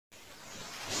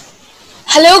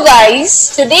Hello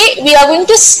guys, today we are going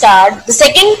to start the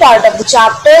second part of the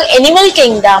chapter Animal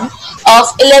Kingdom of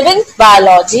 11th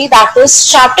Biology, that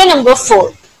is chapter number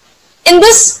 4. In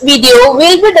this video, we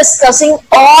will be discussing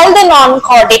all the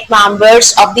non-chordate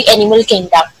members of the animal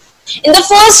kingdom. In the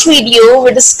first video,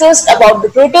 we discussed about the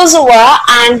protozoa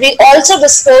and we also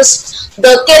discussed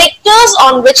the characters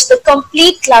on which the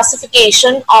complete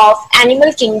classification of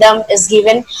animal kingdom is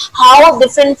given, how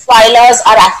different phyla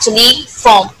are actually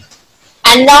formed.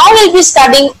 And now we'll be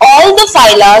studying all the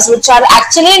phyla which are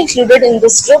actually included in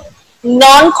this group,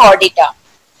 non-chordata.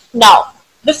 Now,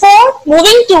 before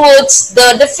moving towards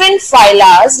the different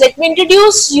phyla, let me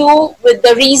introduce you with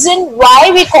the reason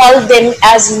why we call them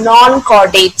as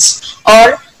non-chordates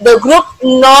or the group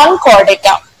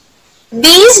non-chordata.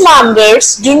 These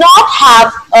members do not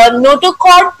have a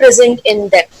notochord present in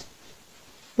them.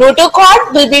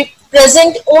 Notochord will be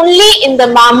present only in the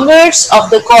members of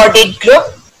the chordate group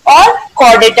or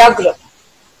chordata group.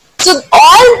 So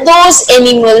all those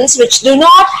animals which do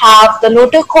not have the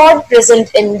notochord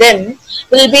present in them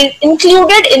will be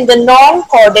included in the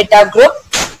non-chordata group.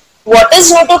 What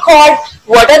is notochord?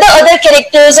 What are the other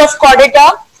characters of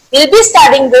chordata? We'll be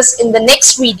studying this in the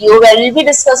next video where we'll be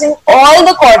discussing all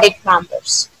the chordate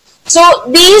members. So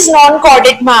these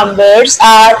non-chordate members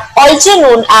are also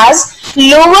known as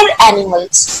lower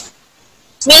animals.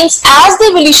 Means as the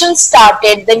evolution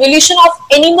started, the evolution of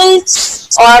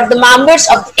animals or the members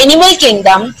of the animal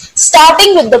kingdom,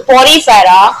 starting with the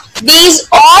porifera, these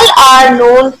all are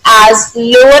known as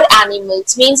lower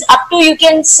animals. Means up to, you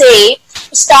can say,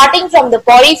 starting from the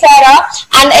porifera,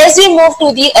 and as we move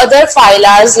to the other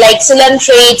phyla like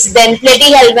Coelenterata, then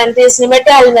Platyhelminthes,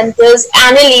 NEMATHELMINTHES,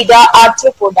 ANNELIDA,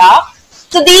 ARTHROPODA.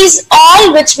 So these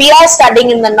all which we are studying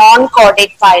in the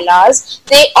non-chordate phyla,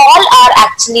 they all are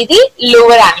actually the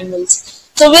lower animals.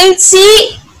 So we'll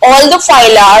see all the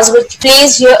phyla which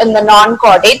place here in the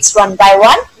non-chordates one by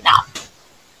one now.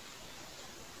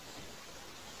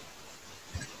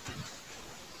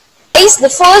 The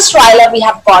first phyla we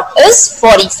have got is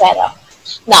Porifera.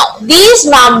 Now these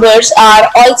members are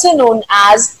also known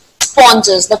as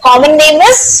sponges. The common name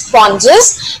is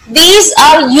sponges. These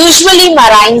are usually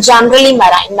marine, generally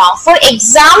marine. Now for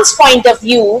exams point of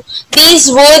view,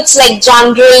 these words like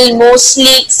general,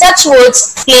 mostly, such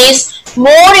words plays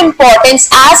more importance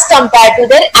as compared to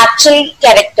their actual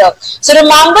character. So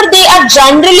remember, they are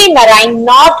generally marine,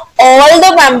 not all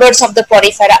the members of the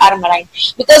porifera are marine.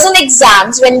 Because in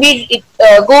exams, when we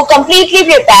go completely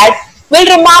prepared, we'll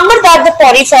remember that the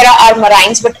porifera are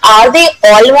marines, but are they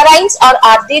all marines or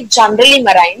are they generally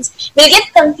marines? We'll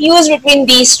get confused between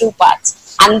these two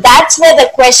parts, and that's where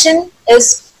the question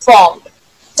is formed.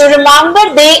 So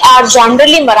remember, they are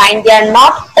generally marine, they are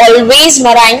not always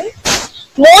marine.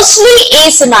 Mostly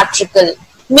asymmetrical,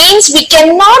 means we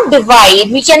cannot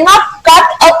divide, we cannot cut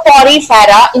a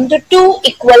porifera into two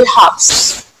equal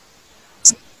halves.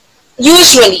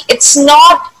 Usually, it's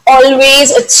not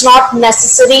always, it's not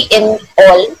necessary in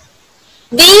all.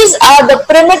 These are the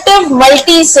primitive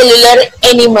multicellular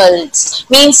animals.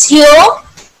 Means here,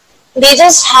 they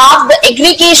just have the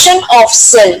aggregation of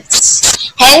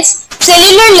cells. Hence,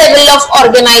 cellular level of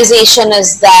organization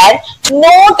is there.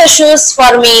 No tissues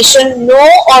formation, no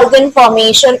organ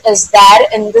formation is there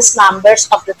in this members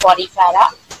of the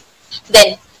porifera.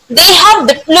 Then, they have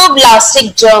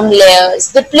diploblastic germ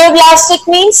layers. Diploblastic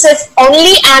means if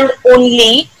only and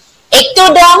only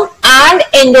ectoderm and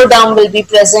endoderm will be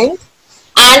present,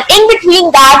 and in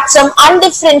between that some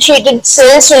undifferentiated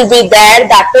cells will be there,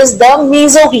 that is the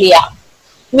mesoglia.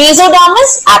 Mesoderm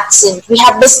is absent. We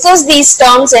have discussed these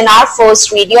terms in our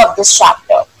first video of this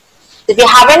chapter. If you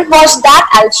haven't watched that,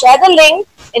 I'll share the link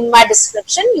in my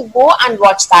description. You go and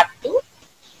watch that too.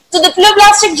 So the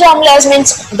diploblastic germ layers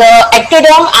means the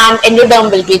ectoderm and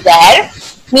endoderm will be there.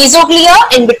 Mesoglia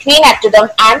in between ectoderm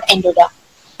and endoderm.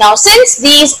 Now since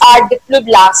these are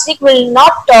diploblastic, we will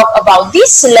not talk about the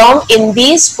coelom in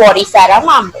these porifera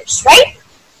members, right?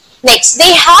 Next,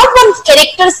 they have one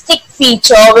characteristic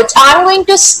feature which I am going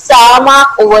to star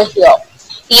mark over here.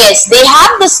 Yes, they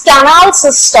have this canal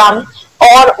system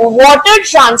or water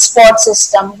transport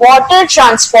system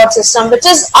which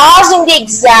is asked in the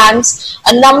exams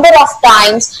a number of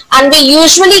times, and we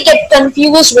usually get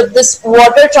confused with this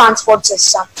water transport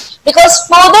system because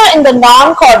further in the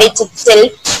non-chordates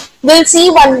itself we'll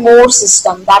see one more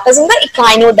system, that is in the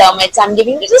echinodermates. I'm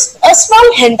giving you just a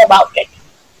small hint about it.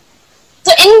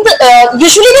 So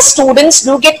usually the students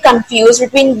do get confused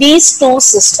between these two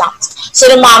systems. So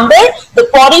remember, the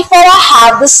porifera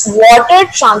have this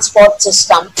water transport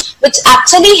system, which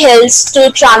actually helps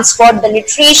to transport the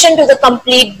nutrition to the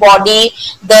complete body,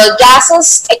 the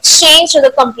gases exchange to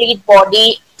the complete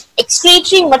body,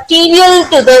 excretory material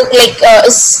to the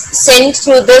is sent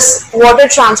through this water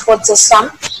transport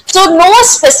system. So no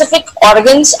specific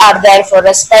organs are there for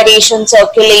respiration,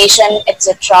 circulation,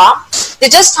 etc. They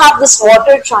just have this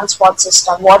water transport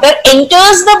system. Water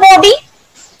enters the body,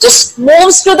 just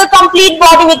moves to the complete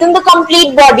body, within the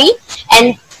complete body,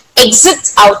 and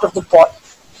exits out of the body.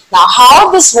 Now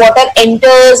how this water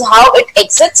enters, how it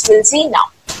exits, we'll see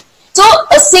now. So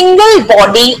a single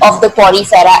body of the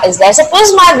porifera is there.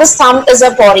 Suppose this thumb is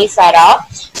a porifera.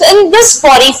 So in this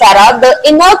porifera, the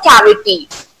inner cavity,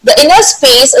 the inner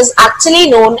space is actually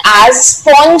known as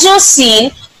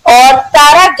spongiocele or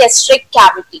paragastric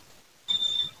cavity.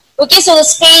 Okay, so the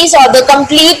space or the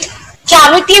complete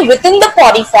cavity within the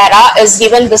porifera is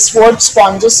given this word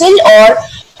spongiocele or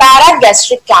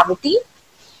paragastric cavity.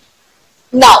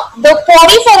 Now, the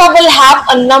porifera will have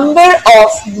a number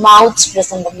of mouths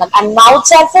present in them, and mouths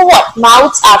are for what?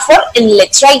 Mouths are for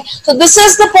inlets, right? So this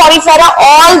is the porifera.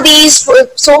 All these,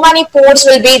 so many pores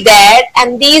will be there,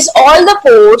 and all the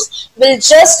pores will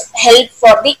just help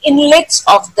for the inlets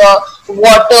of the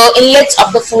water, inlets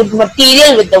of the food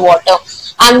material with the water.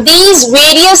 And these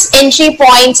various entry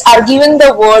points are given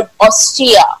the word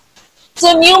ostia.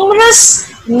 So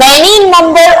many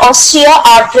number ostia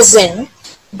are present,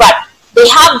 but they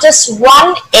have just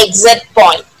one exit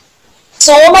point.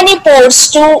 So many pores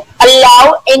to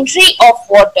allow entry of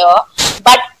water,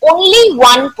 but only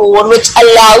one pore which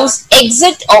allows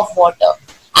exit of water.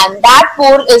 And that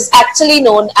pore is actually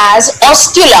known as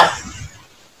osculum.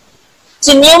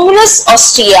 So numerous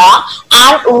ostia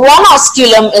and one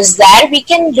osculum is there. We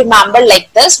can remember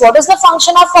like this. What is the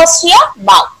function of ostia?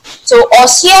 Mouth. So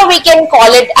ostia we can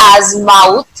call it as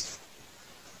mouth,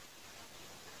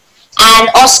 and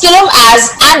osculum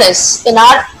as anus. In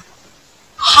our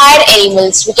higher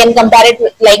animals, we can compare it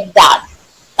with like that.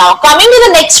 Now coming to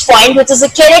the next point, which is a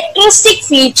characteristic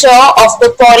feature of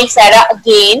the porifera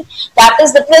again, that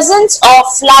is the presence of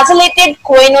flagellated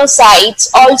choanocytes,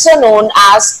 also known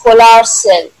as collar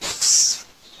cells.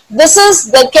 This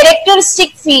is the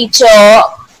characteristic feature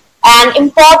and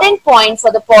important point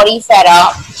for the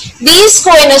porifera. These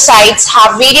choanocytes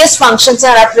have various functions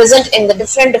and are present in the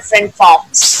different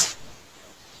forms.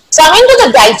 Coming to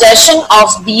the digestion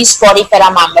of these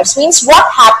porifera members means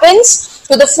what happens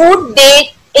to the food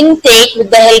they intake with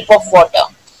the help of water.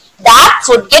 That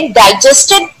food gets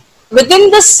digested within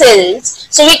the cells,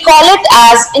 so we call it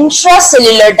as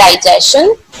intracellular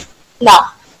digestion.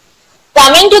 Now,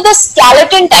 coming to the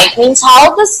skeleton type means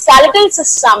how the skeletal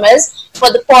system is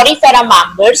for the porifera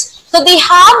members. So they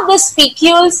have the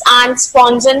spicules and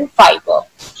spongin fiber.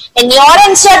 In your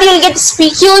NCERT, you'll get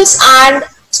spicules and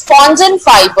spongin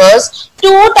fibers.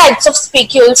 Two types of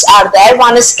spicules are there.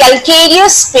 One is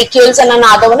calcareous spicules and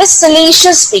another one is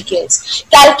siliceous spicules.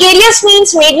 Calcareous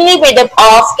means mainly made up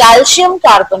of calcium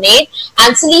carbonate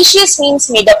and siliceous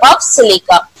means made up of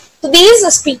silica. So these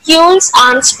spicules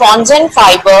and spongin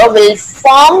fiber will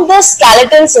form the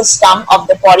skeletal system of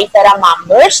the porifera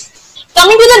members.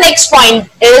 Coming to the next point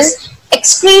is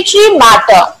excretory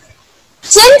matter.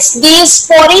 Since these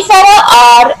porifera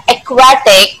are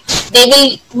aquatic, they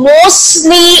will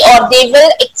mostly or they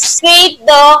will excrete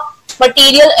the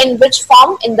material in which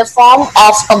form? In the form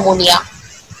of ammonia.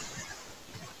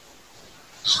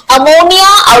 Ammonia,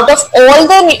 out of all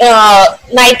the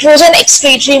nitrogen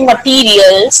excretory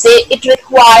materials, it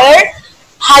required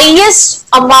highest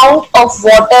amount of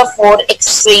water for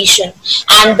excretion,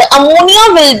 and the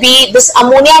ammonia will be, this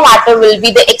ammonia matter will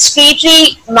be the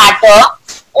excretory matter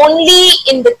only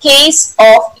in the case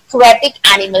of aquatic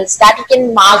animals. That you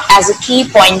can mark as a key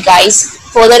point, guys.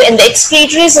 Further in the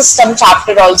excretory system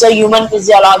chapter also, human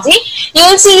physiology, you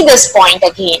will see this point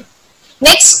again.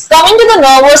 Next, coming to the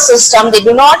nervous system, they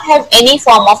do not have any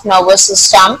form of nervous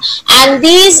system, and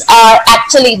these are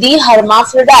actually the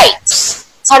hermaphrodites.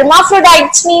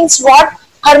 Hermaphrodites means what?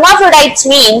 Hermaphrodites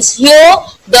means here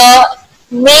the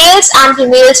males and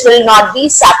females will not be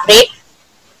separate.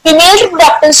 Female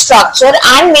reproductive structure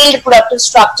and male reproductive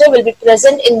structure will be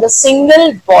present in the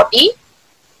single body,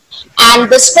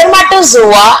 and the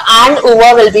spermatozoa and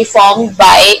ova will be formed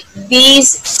by these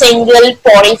single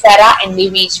porifera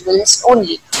individuals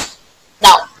only.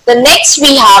 Now, the next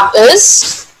we have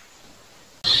is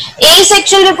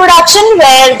asexual reproduction,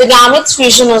 where the gametes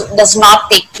fusion does not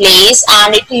take place,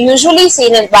 and it is usually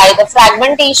seen by the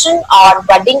fragmentation or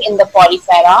budding in the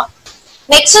porifera.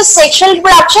 Next is sexual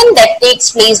reproduction that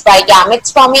takes place by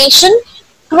gametes formation.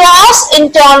 Cross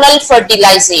internal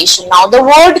fertilization. Now the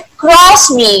word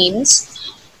cross means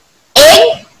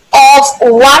egg of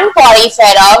one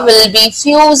porifera will be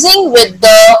fusing with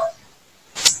the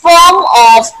sperm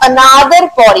of another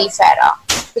porifera,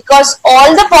 because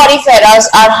all the poriferas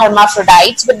are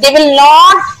hermaphrodites, but they will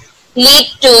not lead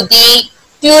to the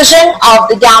fusion of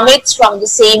the gametes from the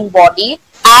same body.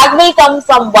 Egg will come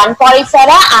from one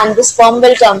porifera and the sperm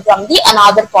will come from the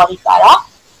another porifera.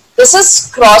 This is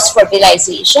cross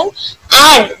fertilization,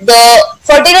 and the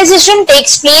fertilization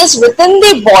takes place within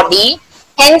the body,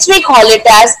 hence we call it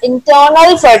as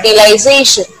internal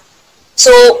fertilization.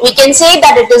 So we can say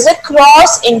that it is a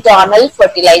cross internal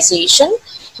fertilization.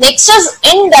 Next is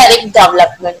indirect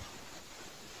development.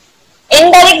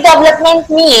 Indirect development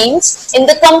means in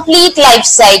the complete life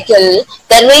cycle,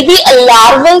 there will be a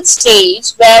larval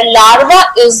stage where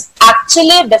larva is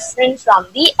actually different from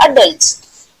the adults.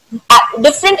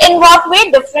 Different in what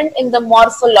way? Different in the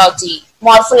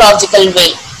morphological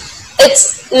way.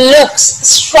 Its looks,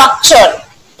 structure,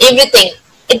 everything.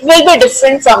 It will be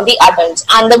different from the adults.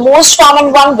 And the most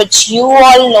common one which you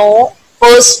all know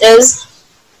first is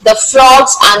the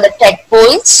frogs and the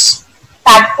tadpoles.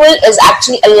 Tadpole is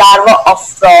actually a larva of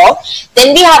frog.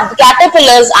 Then we have the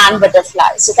caterpillars and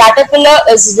butterflies. So caterpillar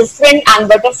is different and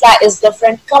butterfly is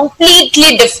different,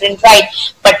 completely different, right?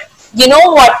 But you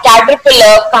know what?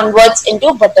 Caterpillar converts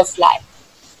into butterfly.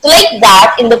 So like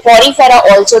that, in the porifera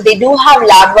also, they do have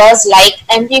larvas like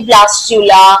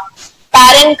amphiblastula,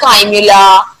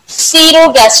 parenchyma,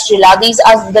 cerogastrula. These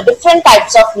are the different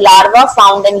types of larvae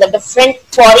found in the different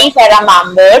porifera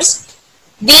members.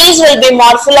 These will be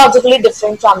morphologically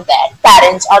different from their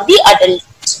parents or the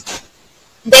adults.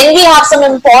 Then we have some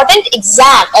important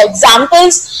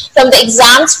examples from the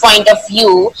exam's point of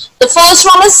view. The first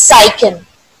one is cycon.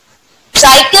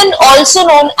 Cycon, also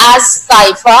known as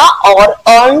scypha or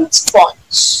earned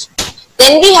sponge.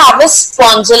 Then we have a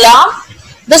spongula.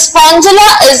 The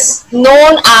spongula is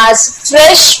known as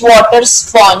freshwater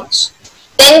sponge.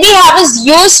 Then we have a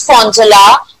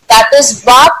euspongula, that is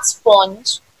bath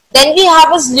sponge. Then we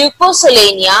have is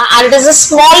leucosolania, and it is the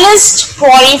smallest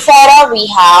porifera we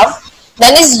have.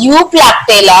 Then is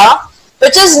Euplactella,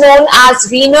 which is known as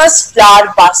Venus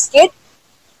flower basket,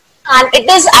 and it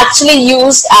is actually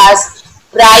used as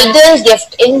bridal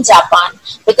gift in Japan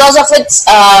because of its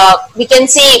we can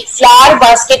say flower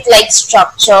basket like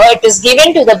structure. It is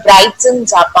given to the brides in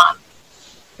Japan.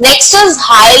 Next is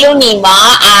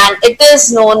Hyalonema, and it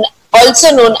is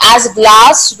also known as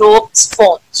glass rope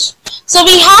sponge. So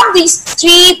we have these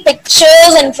three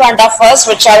pictures in front of us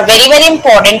which are very, very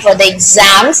important for the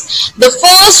exams. The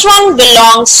first one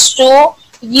belongs to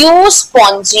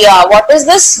Euspongia. What is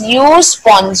this?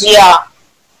 Euspongia.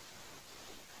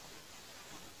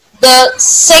 The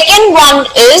second one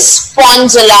is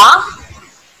Spongula.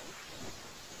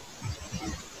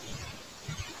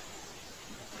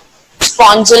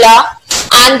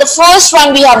 And the first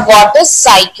one we have got is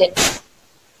Cycon.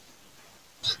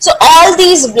 So all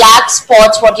these black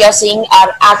spots what you are seeing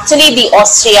are actually the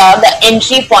ostia, the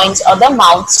entry points or the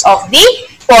mouths of the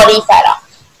porifera.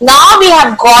 Now we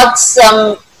have got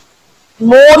some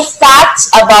more facts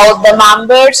about the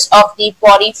members of the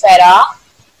porifera.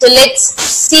 So let's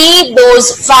see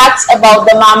those facts about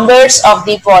the members of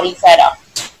the porifera.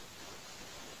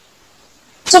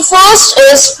 So first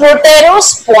is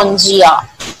Proterospongia.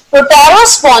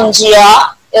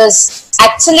 Proterospongia is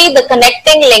actually the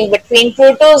connecting link between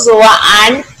protozoa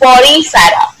and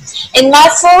porifera. In my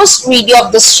first video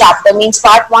of this chapter, means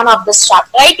part 1 of this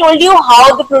chapter, I told you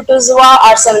how the protozoa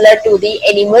are similar to the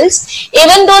animals,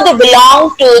 even though they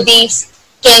belong to the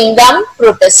kingdom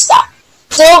Protista.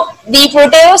 So the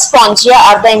Proterospongia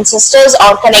are the ancestors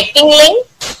or connecting link.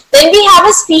 Then we have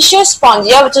a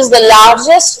Speciospongia, which is the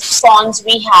largest sponge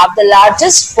we have, the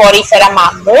largest porifera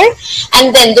member.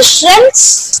 And then the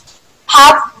shrimps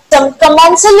have some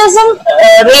commensalism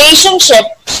relationship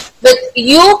with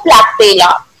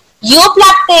Euplactella.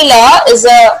 Euplactella is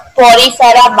a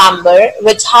porifera member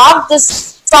which have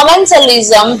this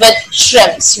commensalism with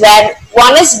shrimps, where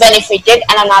one is benefited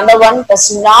and another one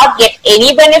does not get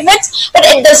any benefits, but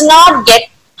it does not get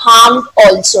harmed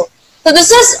also. So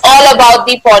this is all about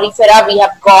the porifera we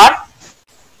have got.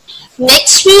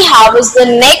 Next we have is the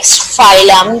next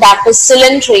phylum, that is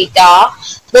Coelenterata.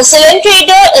 The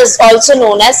Coelenterata is also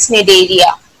known as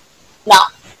CNIDARIA. Now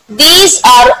these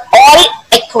are all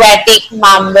aquatic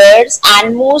members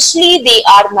and mostly they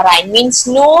are marine, means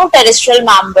no terrestrial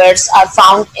members are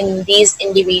found in these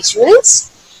individuals.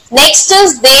 Next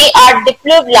is they are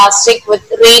diploblastic with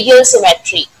radial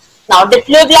symmetry. Now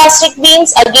diploblastic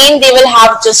means again they will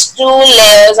have just two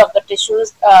layers of the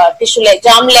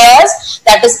germ layers,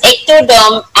 that is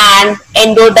ectoderm and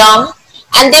endoderm,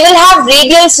 and they will have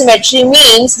radial symmetry,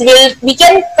 means we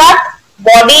can cut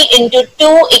body into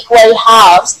two equal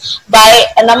halves by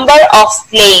a number of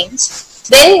planes.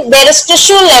 Then there is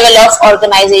tissue level of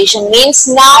organization, means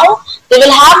now they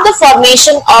will have the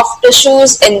formation of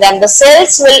tissues in them. The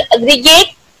cells will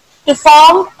aggregate to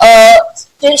form a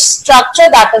structure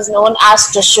that is known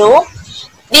as tissue.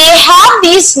 They have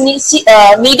these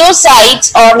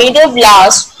nidocytes or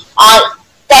nidoblasts on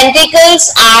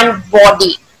tentacles and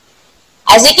body.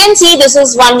 As you can see, this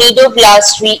is one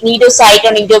nidocyte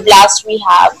or nidoblast we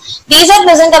have. These are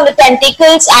present on the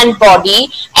tentacles and body,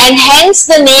 and hence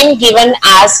the name given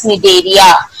as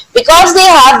cnidaria. Because they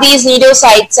have these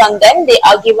nidocytes on them, they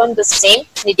are given the name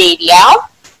cnidaria.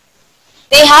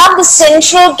 They have the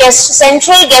central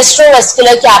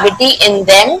gastrovascular cavity in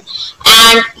them,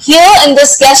 and here in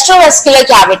this gastrovascular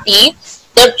cavity,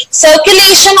 the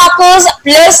circulation occurs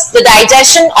plus the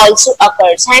digestion also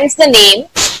occurs, hence the name.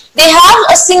 They have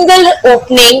a single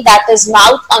opening, that is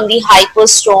mouth on the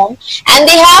hypostome, and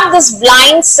they have this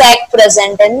blind sac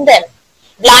present in them.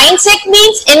 Blind sac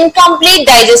means incomplete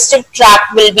digestive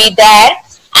tract will be there,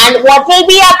 and what will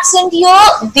be absent here?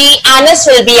 The anus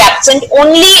will be absent,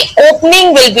 only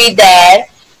opening will be there,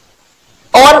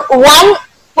 or one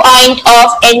point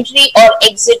of entry or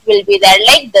exit will be there,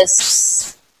 like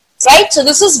this. Right? So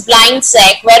this is blind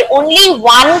sac, where only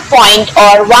one point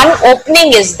or one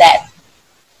opening is there.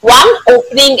 One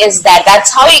opening is that. That's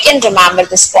how you can remember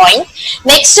this point.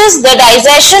 Next is the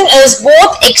digestion is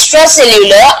both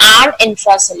extracellular and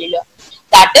intracellular.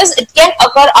 That is, it can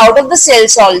occur out of the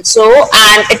cells also,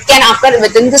 and it can occur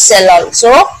within the cell also.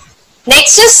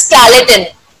 Next is skeleton.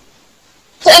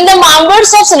 So in the members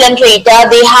of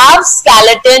Coelenterata, they have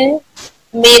skeleton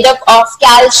made up of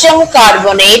calcium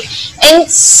carbonate in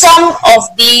some of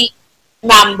the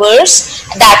members,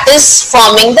 that is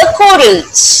forming the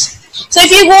corals. So if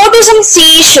you go to some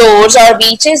seashores or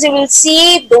beaches, you will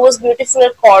see those beautiful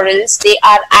corals. They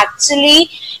are actually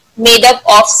made up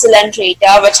of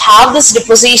Coelenterata, which have this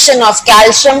deposition of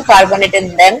calcium carbonate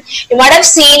in them. You might have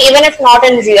seen, even if not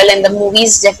in real, in the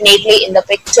movies, definitely in the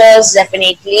pictures,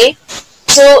 definitely.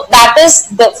 So that is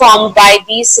formed by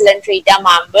these Coelenterata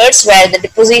members, where the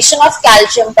deposition of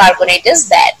calcium carbonate is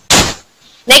there.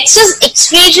 Next is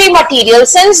excretory material.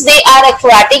 Since they are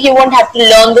aquatic, you won't have to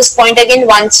learn this point again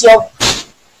once your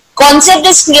concept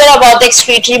is clear about the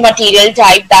excretory material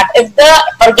type, that if the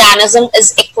organism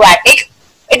is aquatic,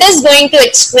 it is going to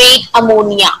excrete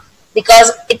ammonia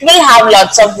because it will have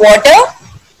lots of water.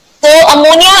 So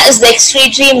ammonia is the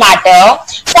excretory matter.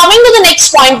 Coming to the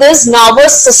next point, this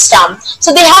nervous system.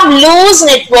 So they have loose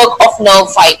network of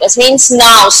nerve fibers, means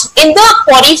nerves. In the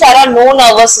PORIFERA, no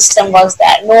nervous system was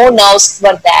there, no nerves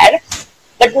were there.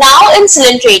 But now in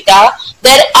Coelenterata,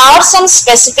 there are some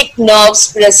specific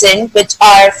nerves present which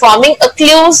are forming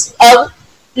a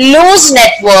loose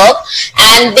network,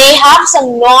 and they have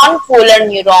some non-polar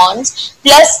neurons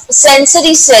plus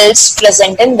sensory cells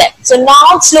present in them. So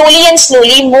now slowly and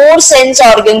slowly more sense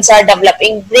organs are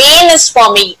developing, brain is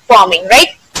forming, right?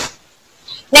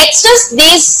 Next is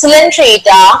these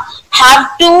Coelenterata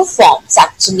have two forms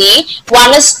actually.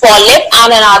 One is polyp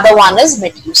and another one is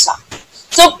medusa.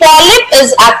 So polyp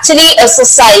is actually a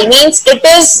sessile, means it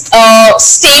is a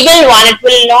stable one. It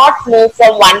will not move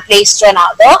from one place to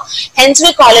another. Hence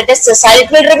we call it a sessile. It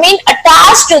will remain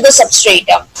attached to the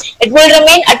substratum. It will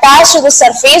remain attached to the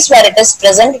surface where it is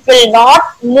present. It will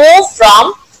not move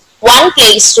from one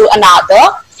place to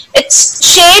another. Its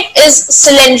shape is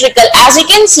cylindrical. As you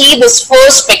can see this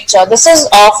first picture, this is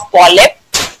of polyp.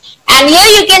 And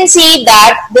here you can see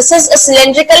that this is a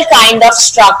cylindrical kind of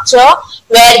structure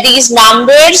where these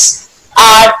members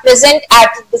are present at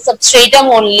the substratum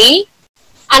only.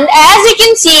 And as you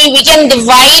can see, we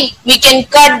can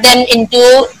cut them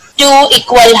into two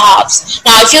equal halves.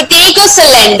 Now, if you take a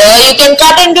cylinder, you can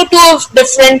cut into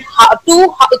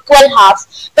two equal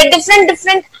halves, but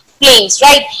different planes,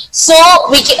 right? So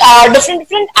we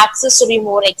different axes to be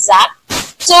more exact.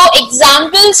 So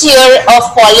examples here of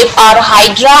polyp are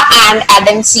hydra and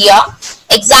adamsia.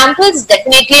 Examples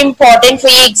definitely important for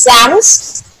your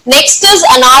exams. Next is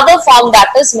another form,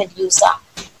 that is medusa.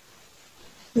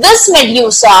 This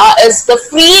medusa is the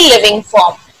free living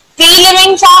form. Free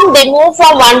living form, they move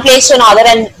from one place to another,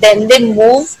 and then they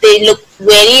look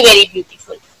very, very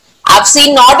beautiful. I've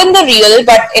seen not in the real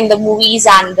but in the movies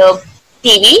and the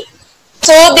TV.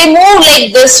 So they move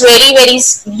like this, very, very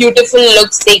beautiful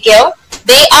looks they give.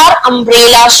 They are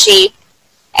umbrella shaped.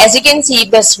 As you can see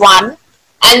this one.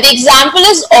 And the example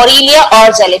is Aurelia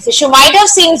or jellyfish. You might have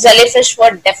seen jellyfish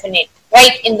for definite,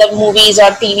 right, in the movies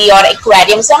or TV or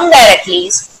aquarium, somewhere at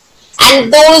least.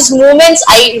 And those movements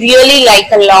I really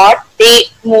like a lot. They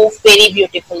move very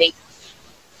beautifully.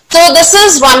 So this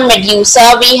is one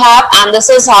medusa we have, and this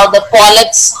is how the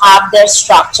polyps have their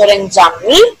structure in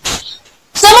general.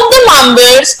 Some of the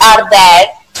members are there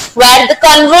where the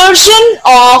conversion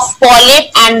of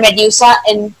polyp and medusa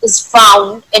is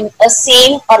found in a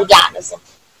same organism.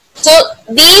 So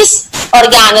these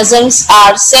organisms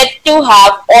are said to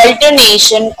have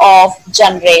alternation of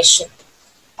generation.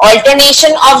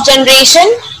 Alternation of generation,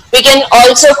 we can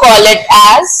also call it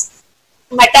as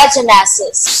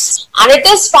metagenesis, and it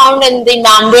is found in the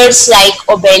members like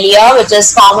Obelia, which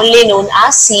is commonly known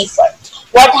as sea fur.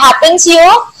 What happens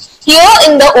here? Here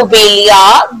in the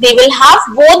Obelia, they will have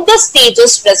both the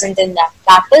stages present in them.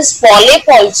 That is polyp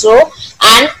also,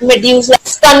 and medusa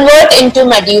convert into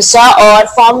medusa or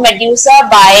form medusa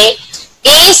by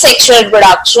asexual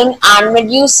reproduction, and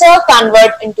medusa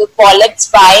convert into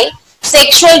polyps by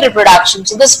sexual reproduction.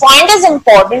 So this point is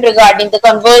important regarding the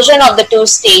conversion of the two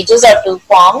stages or two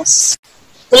forms.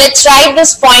 So let's write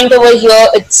this point over here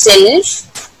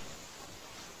itself.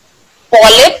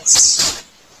 Polyps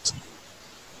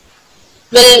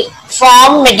will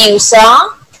form medusa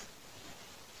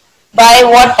by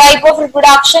what type of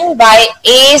reproduction? By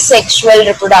asexual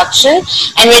reproduction,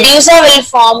 and medusa will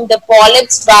form the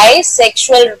polyps by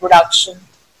sexual reproduction.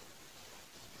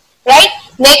 Right?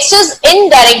 Next is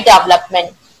indirect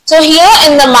development. So here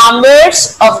in the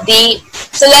members of the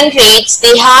coelentrates,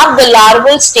 they have the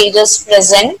larval stages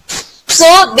present. So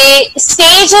the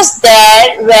stage is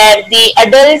there where the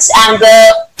adults and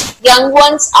the young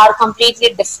ones are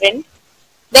completely different.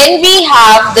 Then we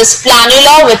have this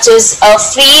planula, which is a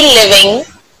free living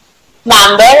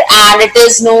member, and it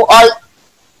is known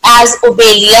as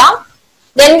Obelia.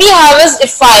 Then we have is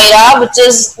Ephyra, which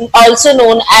is also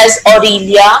known as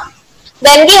Aurelia.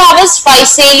 Then we have is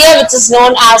Physalia, which is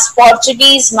known as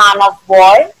Portuguese man of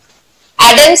war.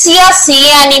 Adencia sea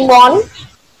anemone,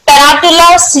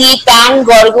 Tarantula sea pan,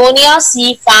 Gorgonia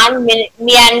sea fan,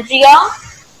 Meandria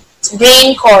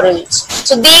brain corals.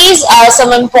 So these are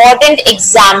some important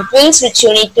examples which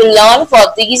you need to learn for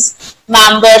these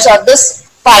members of this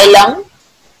phylum.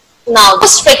 Now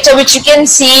this picture which you can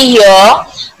see here,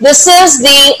 this is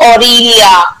the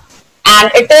Aurelia,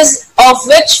 and it is of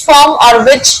which form or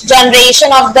which generation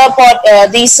of the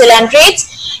these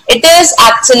coelentrates? It is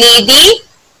actually the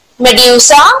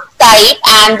medusa type,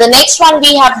 and the next one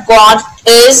we have got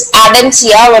is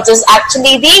Adencia, which is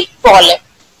actually the polyp.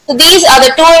 So these are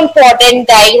the two important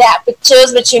diagram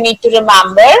pictures which you need to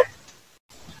remember.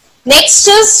 Next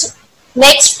is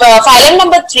phylum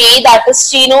number 3, that is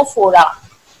Ctenophora.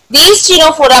 These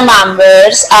Ctenophora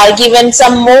members are given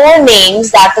some more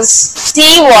names, that is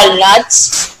sea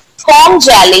walnuts, corn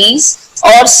jellies,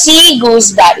 or sea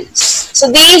gooseberries.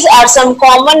 So these are some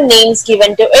common names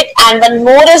given to it, and one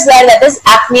more is there, that is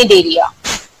ACNIDARIA.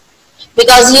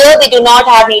 Because here they do not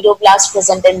have nidoplast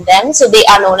present in them, so they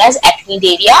are known as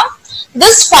ACNIDARIA.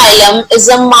 This phylum is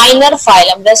a minor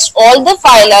phylum. Rest all the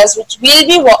phyla which we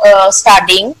will be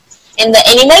studying in the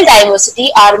animal diversity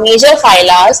are major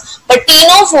phyla, but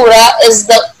Ctenophora is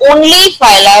the only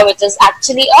phyla which is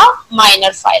actually a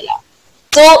minor phyla.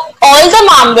 So all the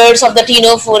members of the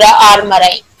Ctenophora are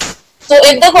marine. So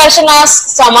if the question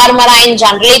asks some are marine,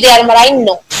 generally they are marine,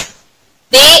 no.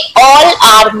 They all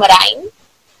are marine.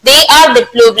 They are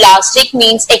diploblastic,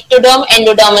 means ectoderm,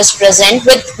 endoderm is present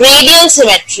with radial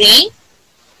symmetry.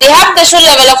 They have tissue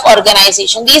level of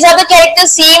organization. These are the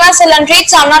characters same as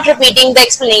coelentrates. I am not repeating the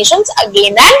explanations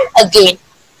again and again.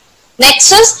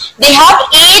 Next is, they have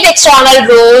 8 external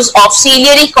rows of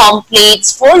ciliary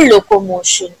complates for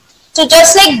locomotion. So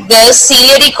just like this,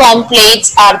 ciliary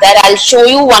complates are there. I'll show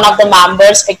you one of the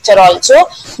members picture also.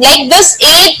 Like this,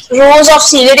 8 rows of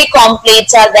ciliary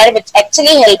complates are there which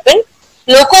actually help in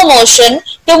locomotion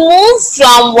to move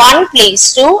from one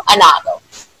place to another.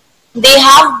 They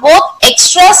have both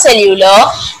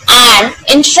extracellular and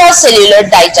intracellular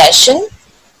digestion.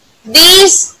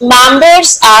 These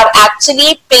members are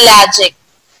actually pelagic,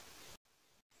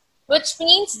 which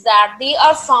means that they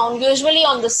are found usually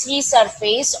on the sea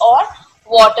surface or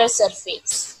water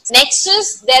surface. Next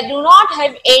is, they do not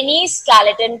have any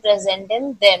skeleton present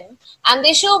in them, and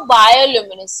they show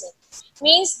bioluminescence,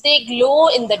 means they glow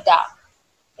in the dark.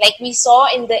 Like we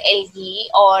saw in the algae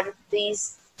or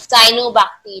these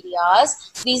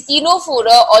cyanobacteria, these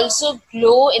Ctenophora also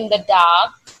glow in the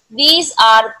dark. These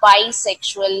are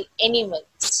bisexual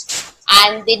animals,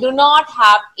 and they do not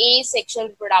have asexual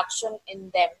reproduction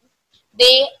in them.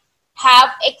 They have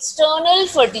external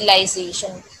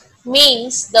fertilization,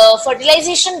 means the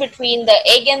fertilization between the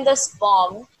egg and the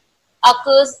sperm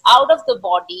occurs out of the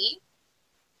body.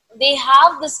 They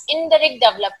have this indirect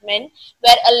development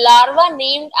where a larva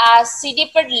named as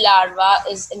pseudopod larva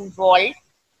is involved.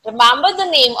 Remember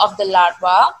the name of the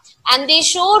larva, and they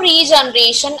show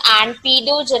regeneration and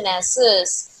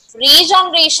pedogenesis.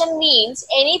 Regeneration means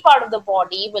any part of the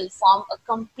body will form a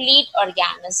complete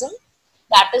organism.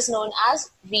 That is known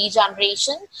as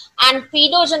regeneration. And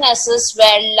pedogenesis,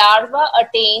 where larva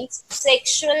attains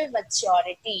sexual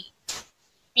maturity.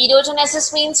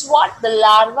 Pedogenesis means what? The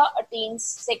larva attains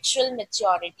sexual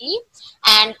maturity.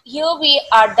 And here we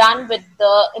are done with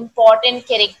the important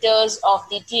characters of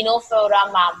the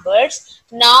CTENOPHORA members.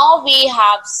 Now we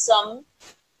have some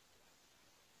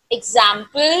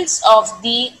examples of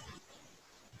the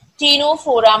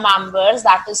CTENOPHORA members,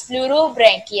 that is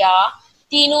Plurobranchia,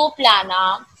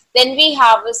 Ctenoplana. Then we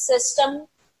have a system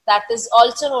that is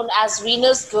also known as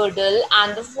venous girdle,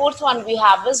 and the fourth one we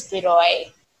have is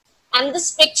Biroi. And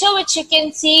this picture which you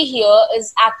can see here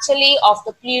is actually of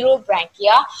the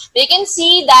Plurobranchia. We can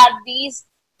see that these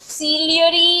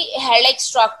ciliary hair-like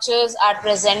structures are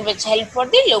present which help for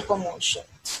the locomotion.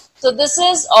 So this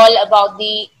is all about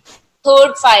the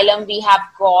third phylum we have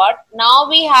got. Now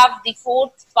we have the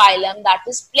fourth phylum, that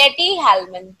is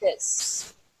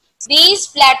Platyhelminthes.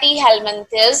 These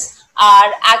Platyhelminthes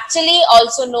are actually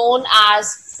also known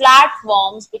as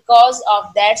flatworms because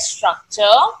of their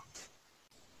structure.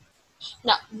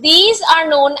 Now, these are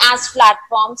known as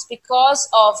flatworms because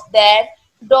of their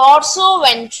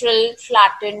dorsoventral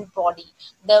flattened body.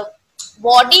 The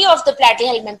body of the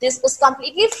Platyhelminthes is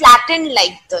completely flattened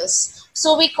like this.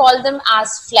 So we call them as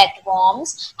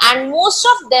flatworms, and most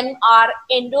of them are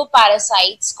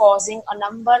endoparasites causing a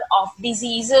number of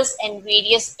diseases in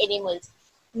various animals.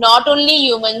 Not only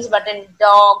humans but in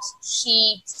dogs,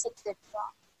 sheep, etc.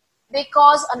 They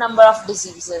cause a number of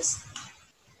diseases.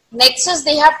 Next is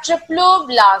they have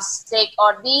triploblastic,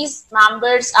 or these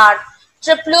members are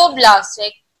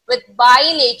triploblastic with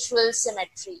bilateral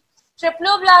symmetry.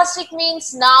 Triploblastic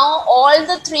means now all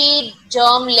the three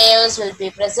germ layers will be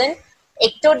present.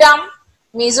 Ectoderm,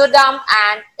 mesoderm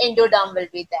and endoderm will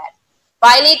be there.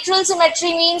 Bilateral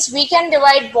symmetry means we can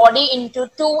divide body into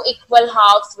two equal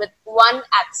halves with one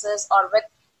axis or with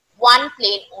one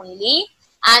plane only.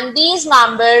 And these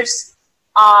members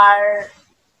are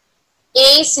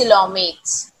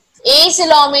acoelomates.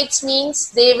 Acoelomates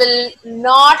means they will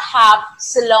not have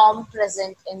coelom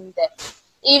present in them.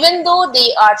 Even though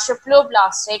they are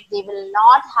triploblastic, they will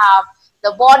not have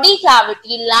the body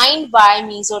cavity lined by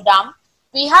mesoderm.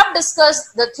 We have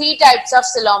discussed the three types of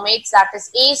coelomates, that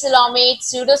is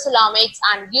acoelomates, pseudocoelomates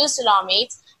and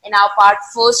eucoelomates in our part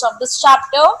first of this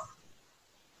chapter.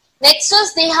 Next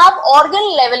is they have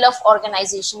organ level of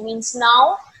organization, means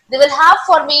now they will have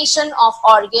formation of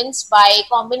organs by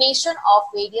combination of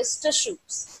various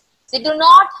tissues. They do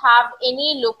not have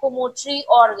any locomotory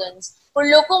organs. For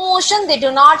locomotion, they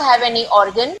do not have any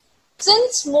organ.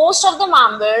 Since most of the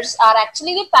members are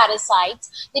actually the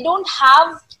parasites, they don't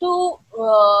have to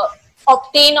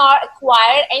obtain or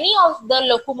acquire any of the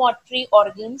locomotory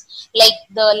organs like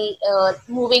the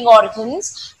moving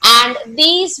organs, and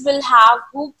these will have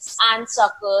hooks and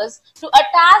suckers to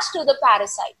attach to the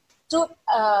parasite.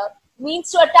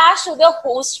 Means to attach to the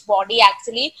host body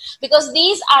actually, because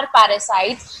these are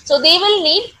parasites, so they will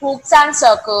need hooks and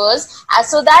suckers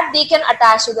so that they can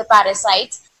attach to the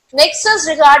parasites. Next is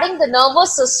regarding the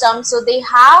nervous system. So they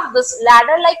have this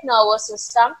ladder-like nervous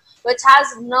system which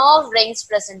has nerve rings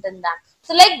present in them.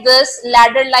 So like this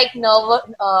ladder-like nerve,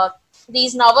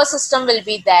 these nervous system will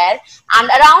be there, and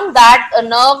around that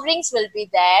nerve rings will be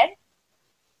there.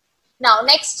 Now,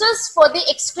 next is for the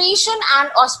excretion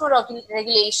and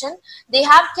osmoregulation. They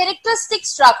have characteristic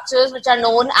structures which are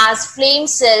known as flame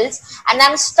cells, and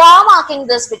I'm star marking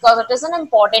this because it is an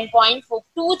important point for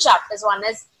two chapters. One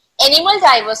is animal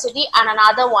diversity and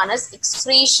another one is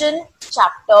excretion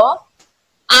chapter.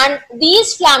 And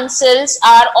these flame cells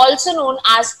are also known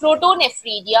as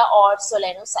protonephridia or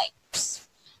solenocytes.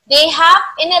 They have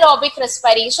anaerobic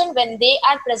respiration when they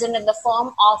are present in the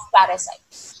form of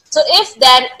parasites. So if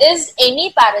there is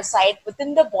any parasite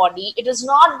within the body, it is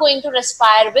not going to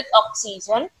respire with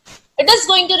oxygen. It is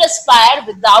going to respire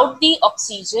without the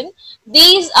oxygen.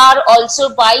 These are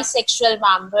also bisexual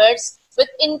members with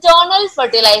internal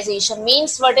fertilization,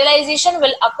 means fertilization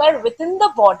will occur within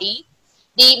the body.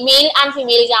 The male and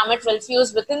female gamete will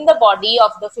fuse within the body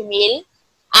of the female.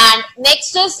 And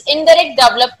next is indirect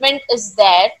development is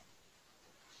there.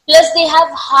 Plus they have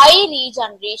high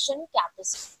regeneration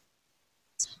capacity.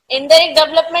 Indirect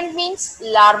development means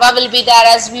larva will be there.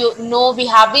 As we know, we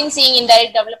have been seeing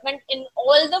indirect development in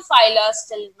all the phyla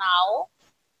till now.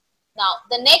 Now,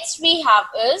 the next we have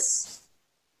is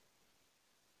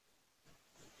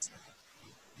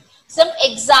some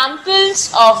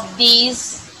examples of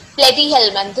these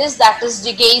platyhelminthes, that is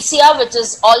Gigacia, which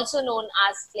is also known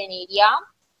as Cnidaria,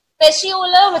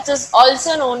 Fasciola, which is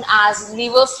also known as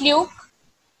liver fluke,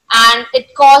 and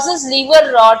it causes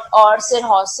liver rot or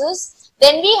cirrhosis.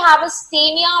 Then we have a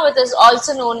Stenia, which is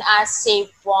also known as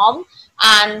tapeworm,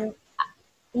 and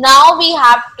now we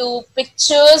have two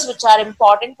pictures which are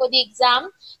important for the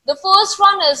exam. The first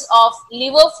one is of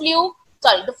liver fluke.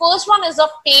 Sorry, the first one is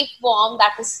of tapeworm,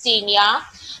 that is Taenia,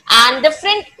 and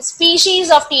different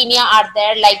species of Taenia are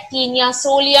there, like Taenia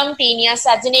solium, Taenia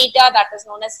saginata, that is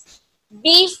known as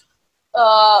beef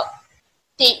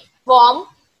tapeworm.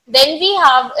 Then we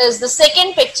have is the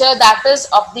second picture, that is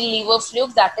of the liver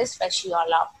fluke, that is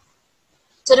Fasciola.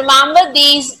 So remember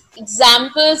these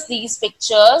examples, these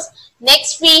pictures.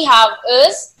 Next we have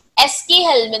is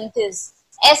ASCHELMINTHES.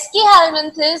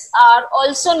 ASCHELMINTHES are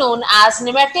also known as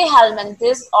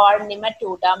NEMATHELMINTHES or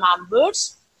NEMATODA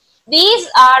members. These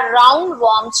are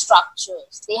roundworm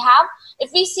structures. They have,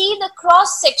 if we see the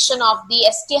cross section of the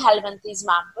ASCHELMINTHES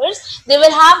members, they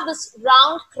will have this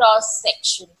round cross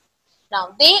section.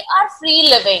 Now they are free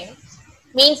living,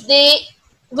 means they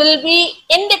will be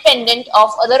independent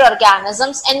of other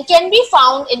organisms and can be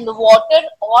found in the water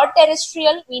or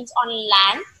terrestrial, means on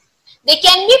land. They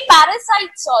can be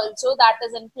parasites also, that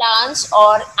is in plants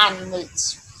or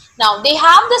animals. Now they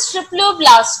have this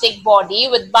triploblastic body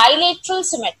with bilateral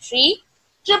symmetry.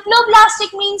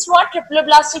 Triploblastic means what?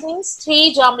 Triploblastic means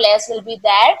 3 germ layers will be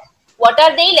there. What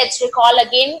are they? Let's recall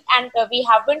again, and we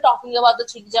have been talking about the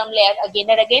 3 germ layers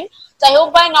again and again. So I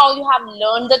hope by now you have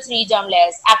learned the 3 germ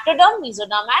layers: ectoderm,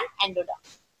 mesoderm and endoderm.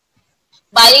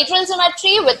 Bilateral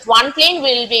symmetry, with one plane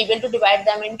we will be able to divide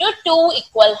them into 2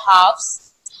 equal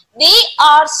halves. They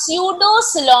are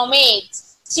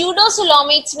pseudocoelomates.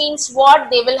 Pseudocoelomates means what?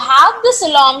 They will have the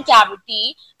coelom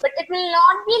cavity, but it will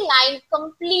not be lined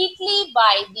completely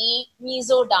by the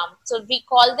mesoderm. So we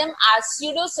call them as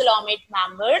pseudocoelomate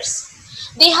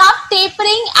members. They have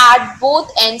tapering at both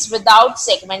ends without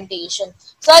segmentation.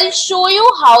 So I'll show you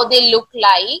how they look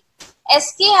like.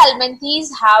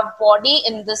 ASCHELMINTHES have body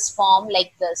in this form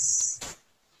like this,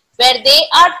 where they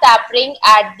are tapering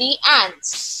at the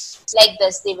ends. Like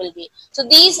this they will be. So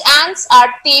these ends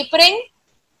are tapering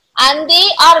and they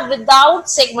are without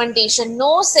segmentation.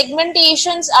 No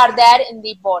segmentations are there in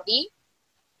the body.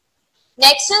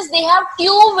 Next is they have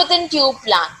tube within tube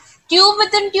plan. Tube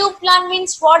within tube plan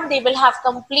means what? They will have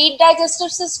complete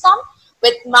digestive system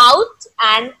with mouth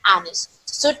and anus.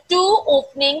 So 2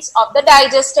 openings of the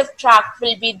digestive tract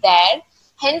will be there.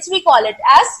 Hence we call it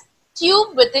as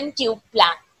tube within tube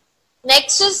plan.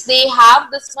 Next is they have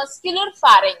this muscular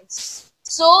pharynx.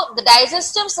 So the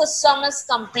digestive system is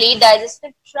complete,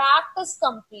 digestive tract is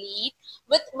complete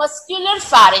with muscular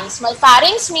pharynx.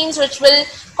 Pharynx means which will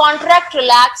contract,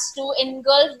 relax to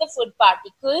engulf the food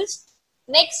particles.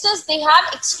 Next is they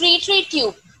have excretory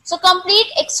tube. So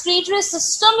complete excretory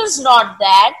system is not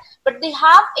there, but they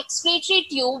have excretory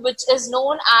tube which is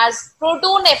known as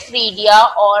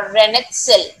protonephridia or Rennet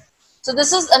cell. So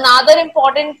this is another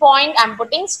important point. I'm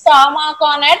putting star mark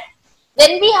on it.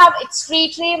 Then we have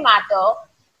excretory matter.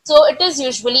 So it is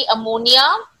usually ammonia,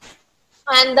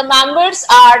 and the members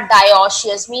are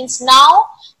dioecious, means now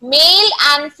male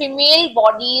and female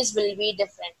bodies will be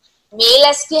different. Male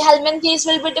ASCHELMINTHES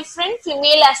will be different,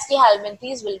 female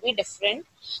ASCHELMINTHES will be different.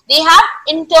 They have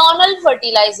internal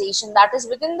fertilization, that is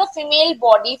within the female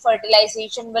body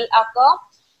fertilization will occur.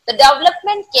 The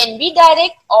development can be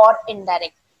direct or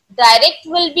indirect. Direct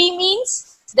will be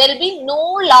means there will be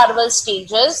no larval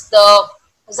stages. The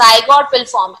zygote will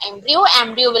form embryo,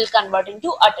 embryo will convert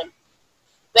into adult.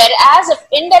 Whereas if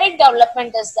indirect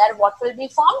development is there, what will be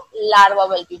formed? Larva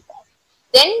will be formed.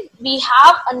 Then we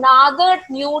have another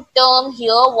new term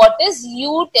here. What is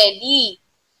eutely?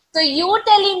 So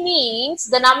eutely means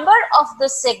the number of the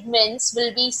segments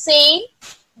will be same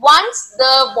once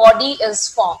the body is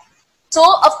formed. So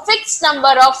a fixed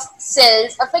number of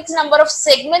cells, a fixed number of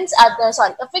segments are there,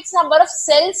 a fixed number of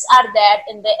cells are there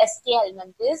in the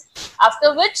ASCHELMINTHES,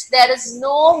 after which there is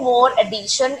no more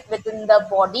addition within the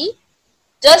body,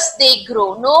 just they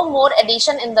grow, no more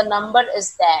addition in the number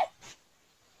is there.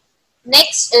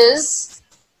 Next is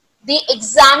the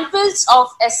examples of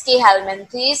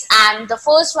ASCHELMINTHES, and the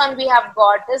first one we have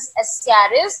got is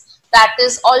Ascaris, that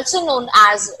is also known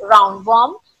as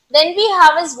roundworm. Then we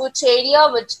have is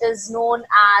Wucheria, which is known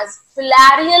as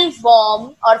filarial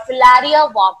worm or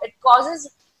filaria worm. It causes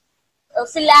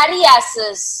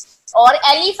filariasis or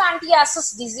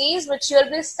elephantiasis disease, which you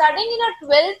will be studying in a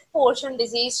 12th portion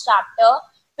disease chapter.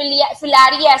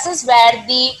 Filariasis, where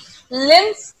the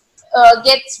lymph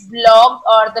gets blocked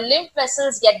or the lymph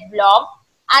vessels get blocked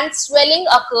and swelling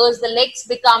occurs. The legs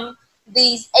become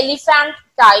these elephant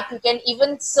type. You can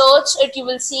even search it, you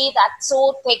will see that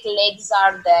so thick legs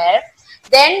are there.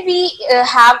 Then we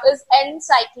have is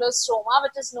encyclostoma,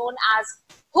 which is known as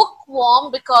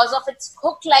hookworm because of its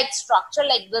hook-like structure.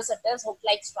 Like this, it is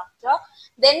hook-like structure.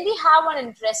 Then we have an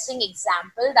interesting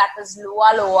example, that is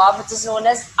loa loa, which is known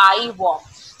as eye worm.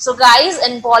 So guys,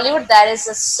 in Bollywood there is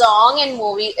a song in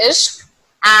movie Ishq,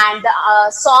 and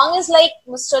the song is like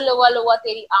Mr. Loa Loa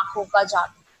Teri Aankhon Ka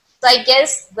Jadoo. So I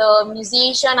guess the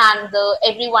musician and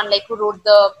everyone like who wrote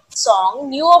the song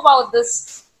knew about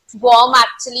this worm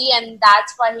actually, and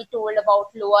that's why he told about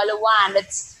Loa Loa and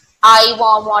its eye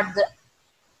worm or the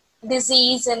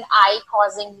disease in eye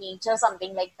causing nature,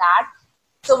 something like that.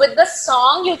 So with the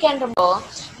song you can remember,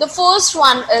 the first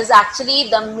one is actually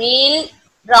the male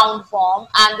roundworm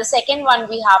and the second one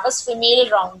we have is female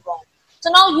roundworm. So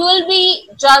now you will be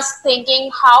just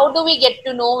thinking, how do we get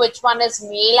to know which one is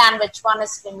male and which one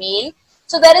is female?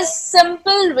 So there is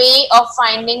simple way of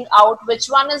finding out which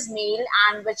one is male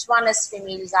and which one is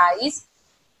female, guys.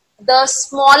 The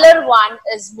smaller one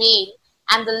is male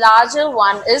and the larger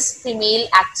one is female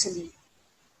actually.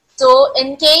 So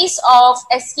in case of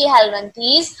SK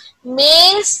helminthes,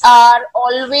 males are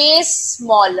always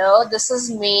smaller. This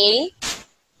is male.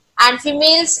 And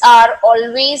females are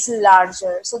always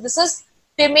larger. So this is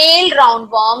female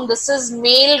roundworm, this is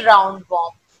male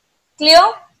roundworm.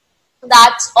 Clear?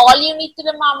 That's all you need to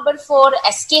remember for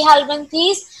SK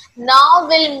helminthes. Now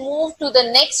we'll move to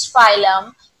the next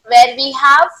phylum where we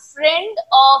have friend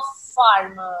of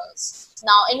farmers.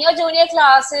 Now in your junior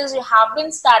classes you have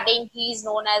been studying, he is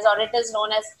known as, or it is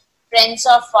known as friends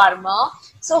of farmer.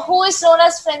 So who is known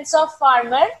as friends of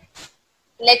farmer?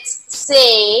 Let's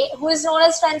say, who is known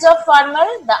as friends of farmer?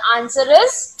 The answer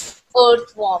is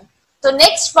earthworm. So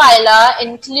next phyla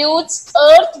includes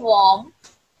earthworm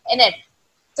in it.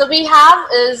 So we have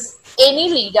is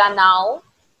Annelida now.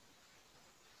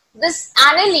 This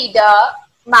Annelida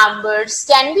members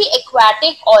can be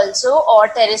aquatic also or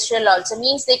terrestrial also.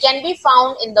 Means they can be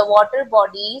found in the water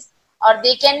bodies or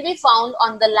they can be found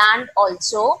on the land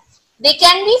also. They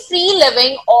can be free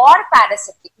living or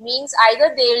parasitic, means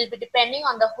either they will be depending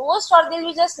on the host or they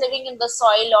will be just living in the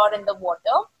soil or in the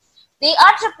water. They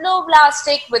are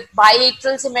triploblastic with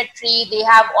bilateral symmetry. They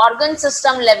have organ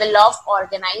system level of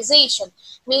organization.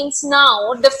 Means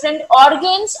now different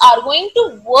organs are going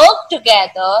to work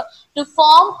together to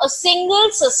form a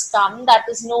single system that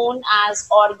is known as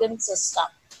organ system.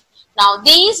 Now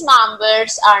these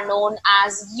members are known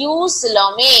as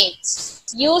eucoelomates.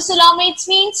 Eucoelomates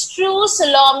means true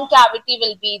coelom cavity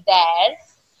will be there,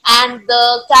 and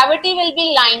the cavity will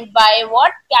be lined by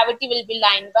what? Cavity will be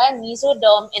lined by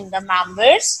mesoderm in the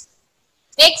members.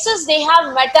 Next is they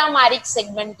have metameric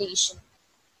segmentation.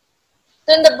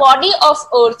 So in the body of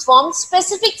earthworm,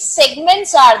 specific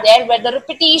segments are there where the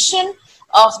repetition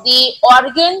of the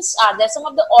organs are there. Some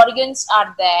of the organs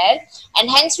are there, and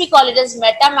hence we call it as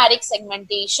metameric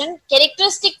segmentation.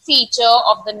 Characteristic feature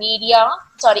of the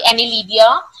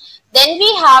Annelida. Then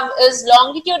we have is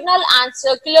longitudinal and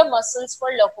circular muscles for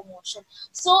locomotion.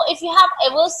 So if you have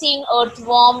ever seen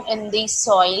earthworm in the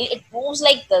soil, it moves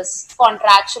like this,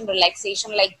 contraction,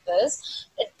 relaxation like this.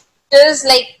 It is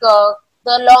like the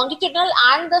longitudinal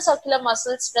and the circular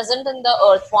muscles present in the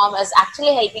earthworm is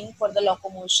actually helping for the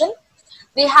locomotion.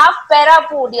 They have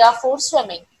parapodia for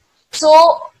swimming. So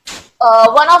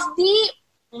one of the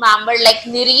member like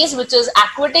Nereis, which is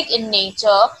aquatic in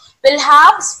nature, will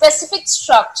have specific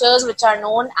structures which are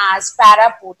known as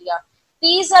parapodia.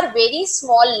 These are very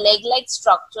small leg-like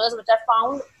structures which are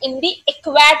found in the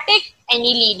aquatic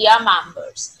Annelida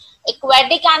members.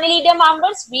 Aquatic Annelida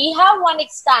members, we have one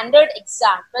standard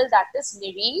example, that is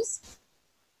Nereis.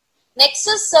 Next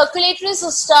is circulatory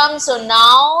system. So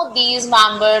now these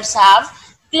members have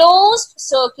closed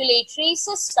circulatory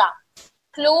system.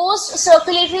 Closed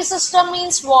circulatory system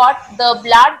means what? The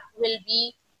blood will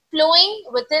be flowing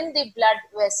within the blood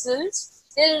vessels.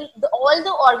 All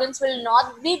the organs will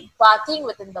not be bathing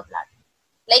within the blood.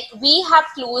 Like we have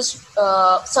closed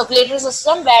circulatory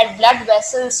system where blood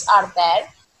vessels are there.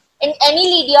 In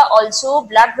Annelida also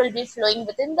blood will be flowing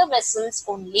within the vessels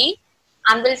only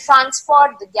and will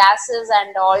transport the gases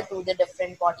and all to the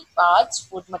different body parts,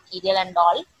 food material and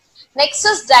all. Next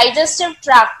is digestive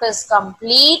tract is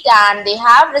complete and they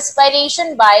have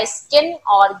respiration by skin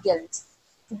or gills.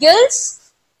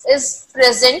 Gills is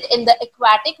present in the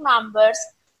aquatic members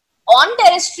On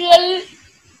terrestrial,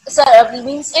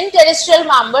 means in terrestrial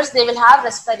members, they will have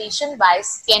respiration by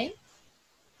skin.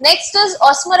 Next is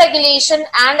osmoregulation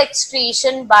and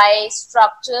excretion by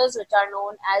structures which are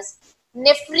known as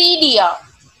nephridia.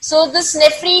 So this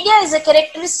nephridia is a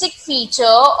characteristic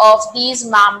feature of these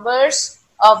members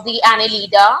of the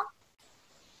Annelida.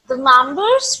 The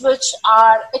members which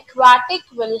are aquatic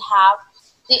will have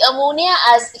the ammonia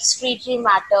as excretory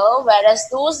matter, whereas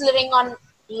those living on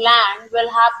land will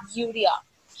have urea.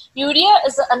 Urea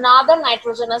is another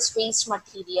nitrogenous waste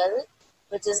material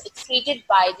which is excreted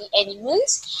by the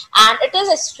animals, and it is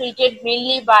excreted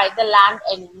mainly by the land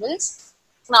animals.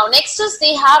 Now next is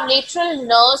they have lateral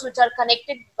nerves which are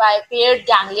connected by paired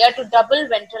ganglia to double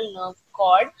ventral nerve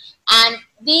cord, and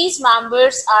these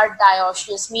members are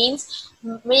dioecious, means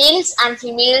males and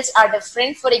females are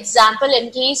different. For example,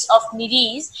 in case of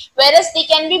nidis, whereas they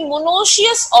can be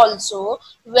monoecious also,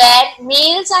 where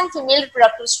males and female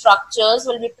reproductive structures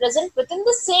will be present within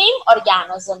the same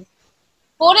organism.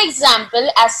 For example,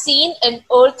 as seen in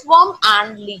earthworm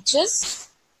and leeches.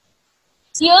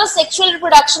 Here sexual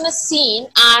reproduction is seen,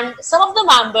 and some of the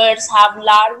members have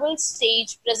larval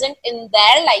stage present in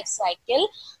their life cycle,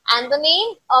 and the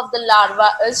name of the larva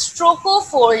is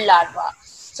trochophore larva.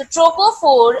 So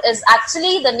trochophore is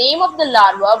actually the name of the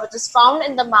larva which is found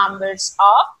in the members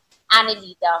of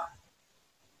Annelida.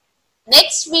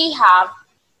 Next we have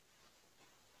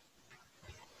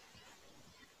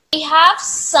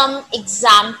some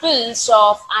examples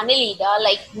of Annelida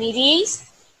like nidis,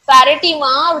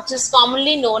 Paratima, which is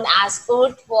commonly known as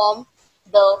earthworm,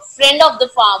 the friend of the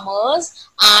farmers,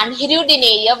 and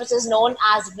Hirudinaria, which is known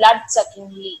as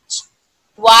blood-sucking leech.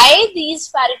 Why these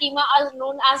Paratima are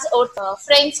known as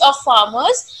friends of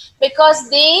farmers? Because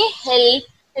they help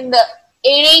in the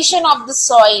aeration of the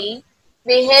soil.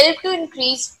 They help to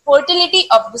increase fertility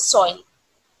of the soil.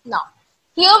 Now,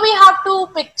 here we have two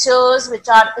pictures which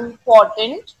are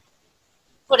important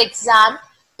for exam.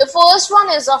 The first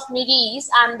one is of nidis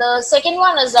and the second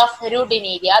one is of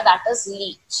Hirudinaria, that is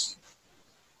leech.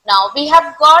 Now we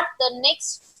have got the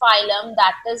next phylum,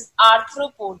 that is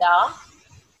Arthropoda.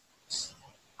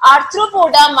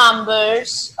 Arthropoda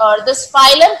members, or this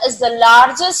phylum is the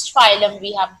largest phylum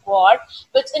we have got,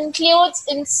 which includes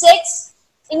insects.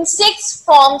 Insects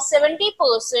form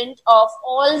 70% of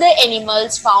all the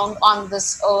animals found on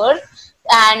this earth,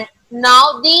 and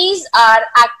now these are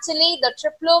actually the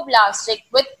triploblastic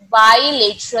with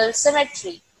bilateral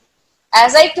symmetry.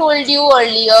 As I told you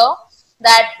earlier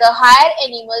that the higher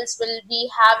animals will be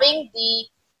having the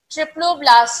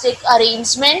triploblastic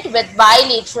arrangement with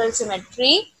bilateral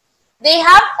symmetry. They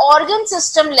have organ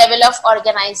system level of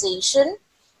organization.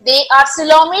 They are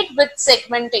coelomate with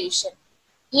segmentation.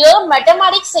 Here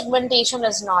metameric segmentation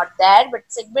is not there, but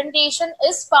segmentation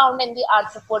is found in the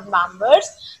arthropod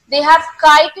members. They have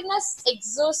chitinous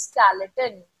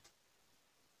exoskeleton,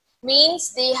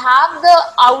 means they have the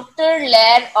outer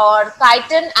layer or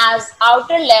chitin as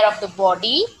outer layer of the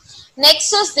body.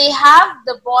 Next is they have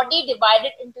the body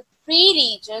divided into three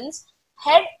regions: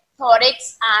 head,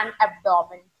 thorax and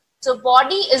abdomen. So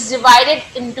body is divided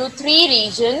into three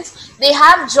regions. They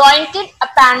have jointed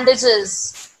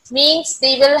appendages, means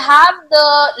they will have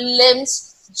the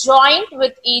limbs joined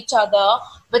with each other,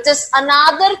 which is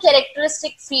another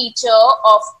characteristic feature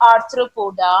of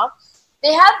Arthropoda.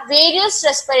 They have various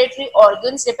respiratory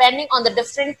organs depending on the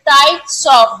different types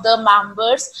of the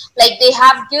members. Like they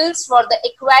have gills for the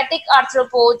aquatic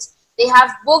arthropods, they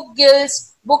have book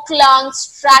gills, book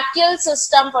lungs, tracheal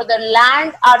system for the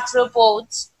land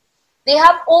arthropods. They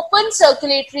have open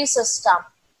circulatory system.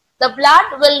 The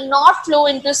blood will not flow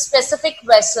into specific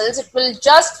vessels, it will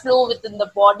just flow within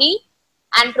the body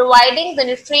and providing the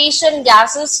nutrition and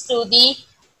gases to the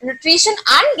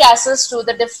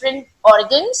different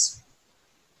organs.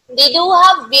 They do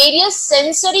have various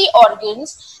sensory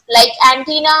organs like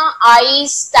antenna,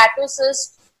 eyes,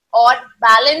 statocyst or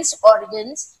balance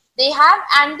organs. They have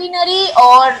antennary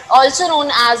or also known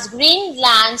as green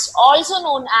glands, also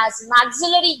known as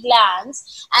maxillary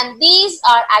glands, and these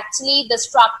are actually the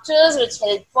structures which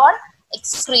help for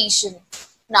excretion.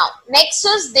 Now, next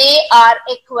is they are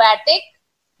aquatic,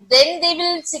 then they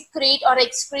will secrete or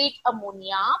excrete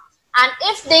ammonia, and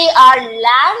if they are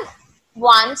land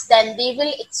ones, then they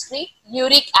will excrete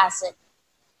uric acid.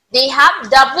 They have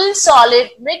double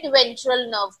solid mid-ventral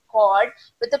nerve cord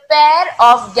with a pair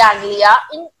of ganglia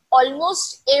in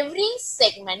almost every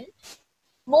segment.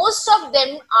 Most of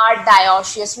them are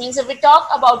dioecious, means if we talk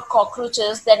about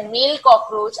cockroaches, then male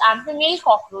cockroach and female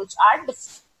cockroach are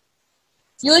different.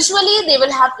 Usually they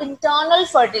will have internal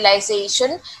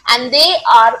fertilization and they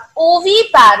are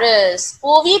oviparous.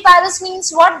 Oviparous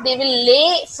means what? They will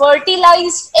lay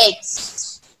fertilized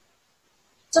eggs.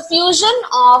 So fusion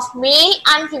of male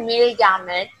and female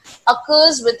gamete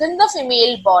occurs within the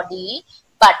female body,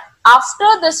 but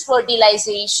after this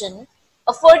fertilization,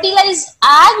 a fertilized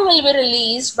egg will be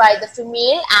released by the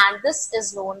female and this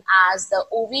is known as the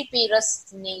oviparous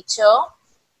nature.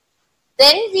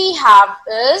 Then we have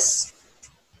is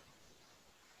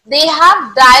they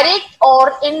have direct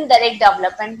or indirect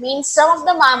development, means some of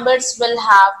the members will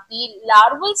have the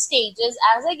larval stages,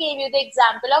 as I gave you the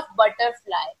example of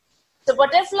butterfly. So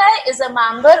butterfly is a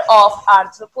member of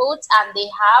arthropods and they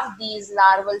have these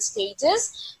larval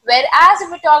stages, whereas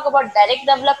if we talk about direct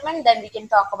development, then we can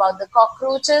talk about the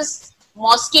cockroaches,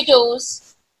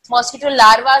 mosquitoes. Mosquito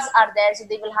larvae are there, so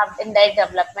they will have indirect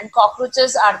development.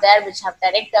 Cockroaches are there which have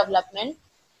direct development.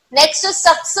 Next is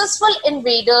successful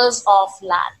invaders of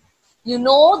land. You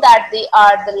know that they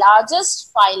are the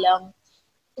largest phylum.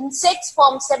 Insects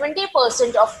form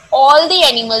 70% of all the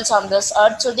animals on this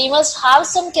earth. So they must have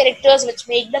some characters which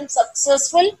make them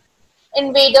successful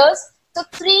invaders. So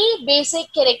three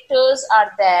basic characters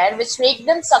are there which make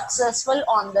them successful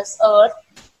on this earth.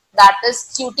 That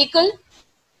is cuticle,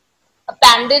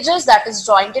 appendages, that is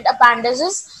jointed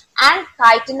appendages, and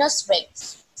chitinous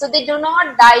wings. So they do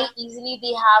not die easily.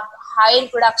 They have high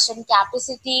reproduction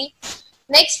capacity.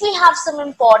 Next, we have some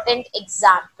important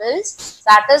examples.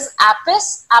 That is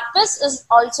apis. Apis is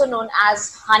also known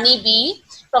as honeybee,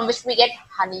 from which we get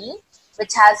honey,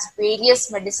 which has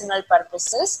various medicinal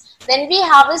purposes. Then we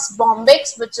have is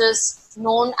bombyx, which is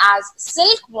known as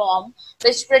silkworm,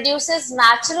 which produces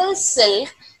natural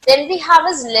silk. Then we have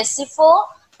is lecifer,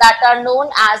 that are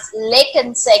known as lac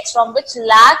insects, from which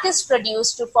lac is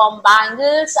produced to form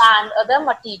bangles and other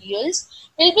materials.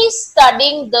 We'll be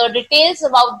studying the details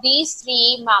about these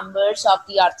three members of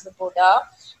the arthropoda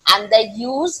and their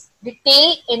use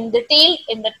in detail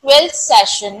in the 12th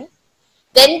session.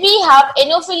 Then we have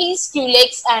Anopheles,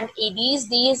 Culex and Aedes.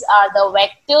 These are the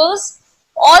vectors.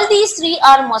 All these three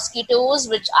are mosquitoes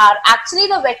which are actually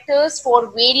the vectors for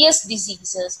various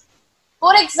diseases.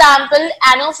 For example,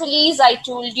 Anopheles, I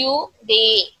told you,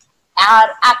 they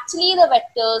are actually the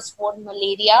vectors for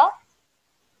malaria,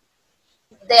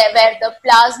 where the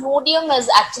plasmodium is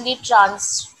actually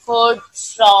transferred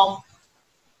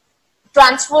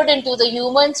into the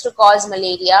humans to cause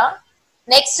malaria.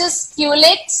 Next is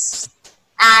Culex,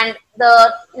 and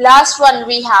the last one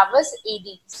we have is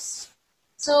Aedes.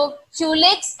 So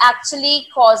Culex actually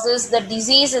causes the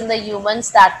disease in the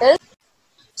humans, that is.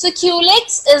 So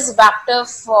Culex is vector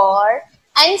for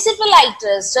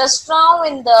encephalitis. Just now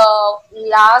in the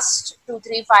last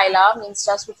 2-3 phyla, means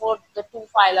just before the 2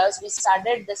 phyla, we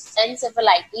studied this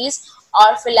encephalitis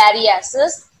or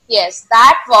filariasis. Yes,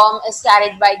 that worm is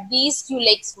carried by these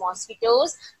Culex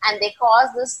mosquitoes and they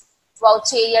cause this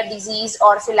Vaucheria disease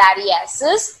or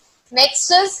filariasis. Next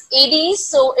is Aedes,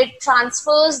 so it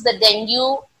transfers the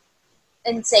dengue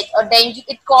insect or dengue,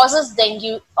 it causes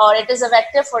dengue or it is a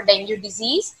vector for dengue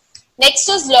disease. Next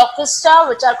is Locusta,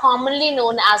 which are commonly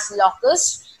known as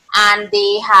locust, and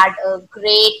they had a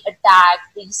great attack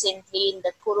recently in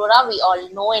the Corona, we all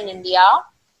know, in India,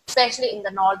 especially in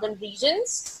the northern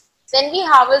regions. Then we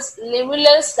have is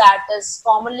Limulus, that is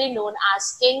commonly known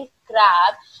as king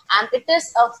crab, and it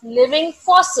is a living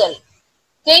fossil.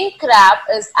 King crab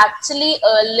is actually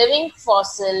a living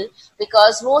fossil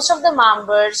because most of the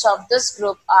members of this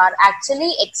group are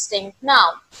actually extinct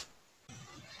now.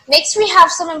 Next, we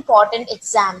have some important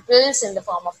examples in the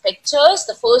form of pictures.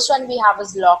 The first one we have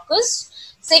is locust,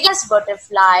 second is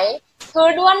butterfly,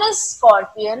 third one is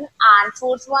scorpion, and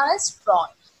fourth one is prawn,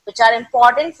 which are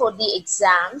important for the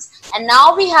exams. And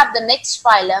now we have the next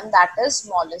phylum, that is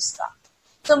mollusca.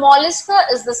 So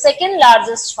mollusca is the second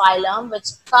largest phylum which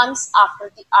comes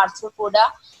after the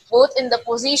arthropoda, both in the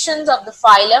positions of the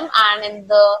phylum and in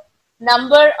the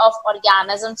number of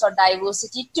organisms or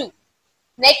diversity too.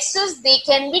 Next is they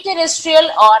can be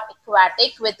terrestrial or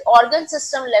aquatic with organ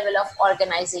system level of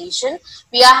organization.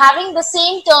 We are having the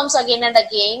same terms again and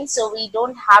again, so we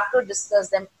don't have to discuss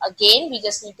them again. We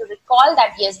just need to recall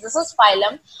that yes, this is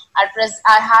phylum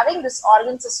are having this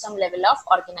organ system level of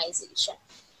organization.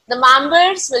 The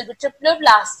members will be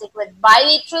triploblastic with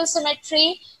bilateral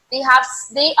symmetry. They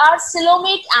are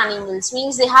coelomate animals,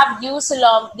 means they have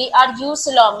eucoelomate.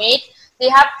 They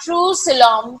have true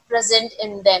coelom present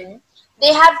in them.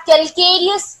 They have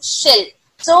calcareous shell.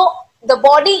 So the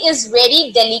body is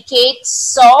very delicate,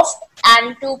 soft,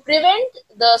 and to prevent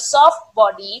the soft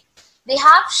body, they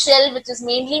have shell which is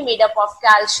mainly made up of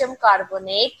calcium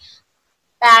carbonate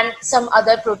and some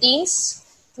other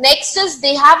proteins. Next is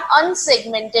they have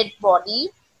unsegmented body.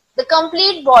 The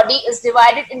complete body is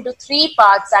divided into three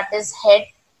parts, that is head,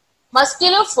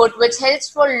 muscular foot which helps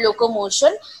for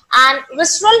locomotion, and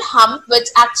visceral hump which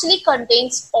actually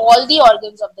contains all the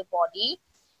organs of the body.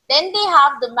 Then they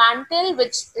have the mantle,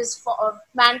 which is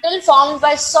mantle formed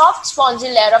by soft spongy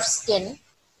layer of skin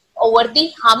over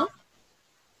the hump.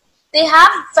 They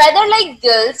have feather-like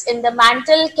gills in the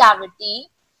mantle cavity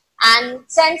and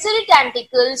sensory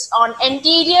tentacles on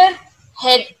anterior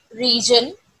head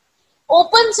region.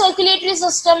 Open circulatory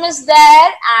system is there,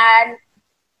 and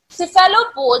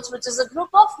cephalopods, which is a group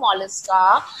of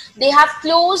mollusca, they have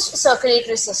closed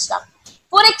circulatory system.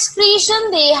 For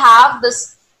excretion, they have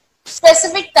this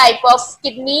specific type of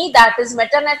kidney, that is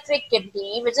metanephric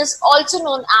kidney, which is also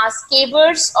known as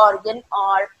Caber's organ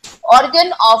or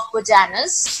organ of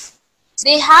Bojanus.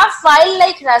 They have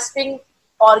file-like rasping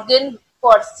organ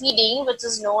for feeding, which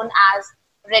is known as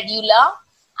radula,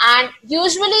 and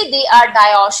usually they are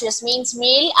dioecious, means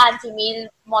male and female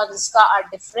mollusca are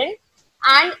different,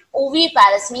 and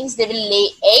oviparous means they will lay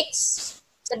eggs.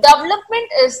 The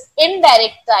development is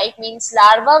indirect type, means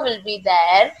larva will be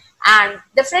there, and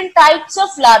different types of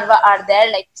larva are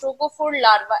there, like trophophore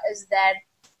larva is there,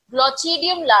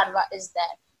 glochidium larva is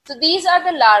there. So these are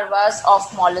the larvas of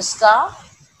mollusca.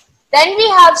 Then we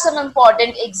have some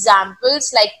important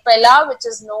examples like Pella, which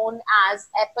is known as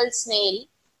apple snail.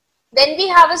 Then we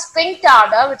have a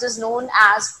Sphincterata, which is known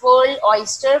as pearl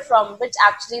oyster, from which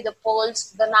actually the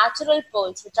pearls, the natural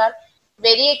pearls, which are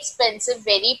very expensive,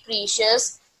 very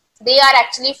precious, they are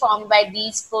actually formed by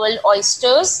these pearl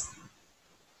oysters.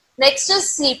 Next is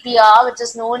sepia, which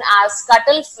is known as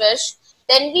cuttlefish.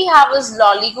 Then we have is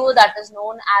loligo, that is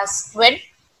known as squid.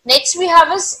 Next we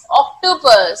have is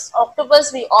octopus.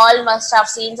 Octopus we all must have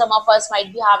seen. Some of us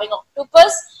might be having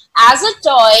octopus as a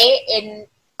toy in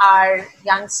our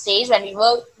young stage when we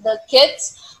were the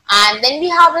kids. And then we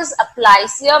have is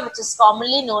aplysia, which is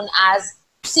commonly known as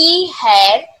sea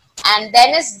hare. And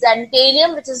then is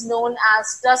dentalium, which is known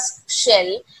as tusk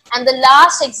shell. And the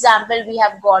last example we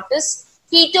have got is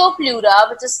Phytopleura,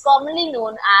 which is commonly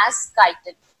known as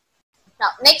chitin. Now,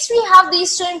 next we have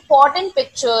these two important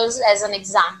pictures as an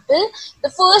example. The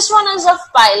first one is of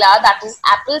Pila, that is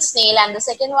apple snail, and the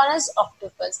second one is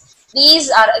octopus.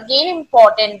 These are again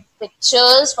important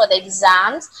pictures for the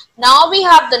exams. Now we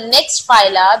have the next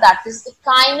phyla, that is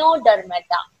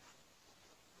ECHINODERMATA.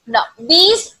 Now,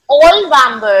 these all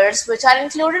members which are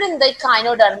included in the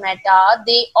ECHINODERMATA,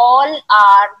 they all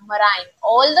are marine.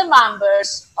 All the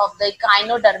members of the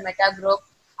ECHINODERMATA group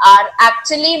are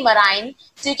actually marine.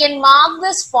 So you can mark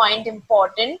this point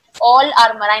important. All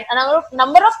are marine. A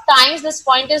number of times this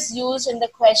point is used in the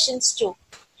questions too.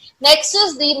 Next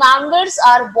is the members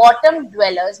are bottom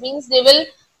dwellers, means they will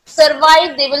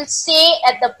survive, they will stay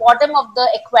at the bottom of the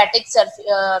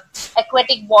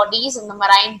aquatic bodies and the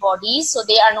marine bodies. So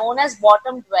they are known as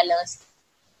bottom dwellers.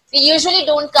 They usually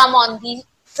don't come on the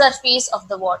surface of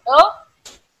the water.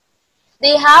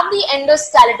 They have the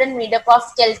endoskeleton made up of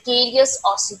calcareous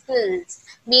ossicles,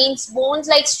 means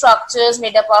bones-like structures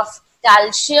made up of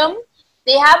calcium.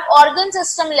 They have organ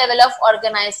system level of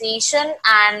organization.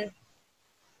 And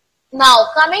now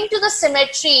coming to the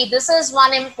symmetry, this is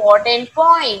one important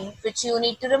point which you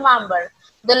need to remember.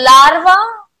 The larva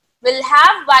will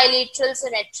have bilateral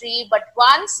symmetry, but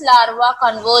once larva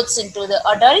converts into the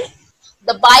adult,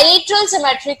 the bilateral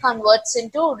symmetry converts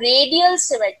into radial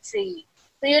symmetry.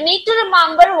 So you need to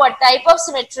remember what type of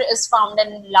symmetry is found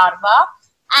in larva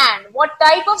and what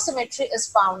type of symmetry is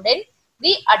found in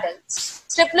the adults.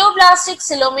 Triploblastic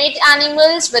coelomate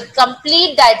animals with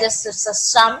complete digestive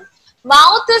system.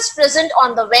 Mouth is present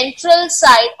on the ventral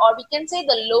side, or we can say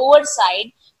the lower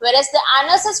side, whereas the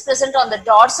anus is present on the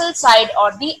dorsal side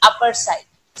or the upper side.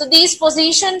 So these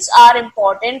positions are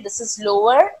important. This is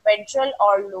lower, ventral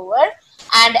or lower,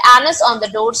 and anus on the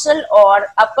dorsal or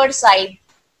upper side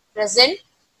present.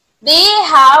 They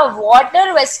have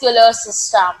water vascular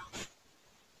system.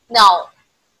 Now,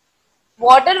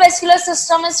 water vascular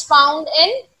system is found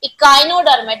in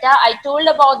ECHINODERMATA. I told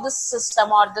about this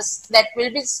system, or this that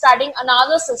we'll be studying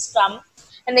another system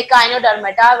in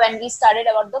ECHINODERMATA when we studied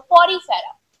about the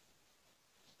PORIFERA.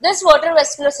 This water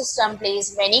vascular system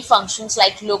plays many functions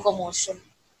like locomotion,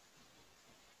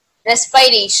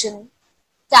 respiration,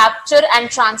 capture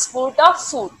and transport of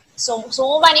food.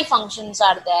 So many functions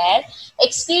are there.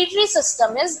 Excretory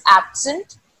system is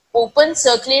absent. Open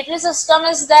circulatory system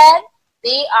is there.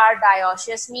 They are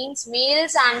dioecious, means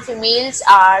males and females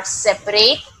are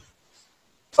separate.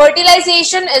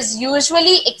 Fertilization is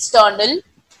usually external.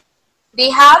 They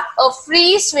have a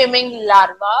free swimming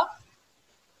larva.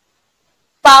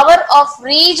 power of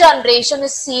regeneration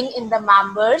is seen in the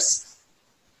members.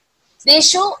 They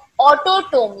show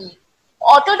autotomy.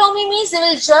 Autotomy means they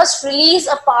will just release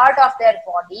a part of their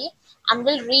body and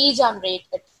will regenerate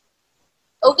it.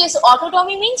 Okay, so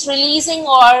autotomy means releasing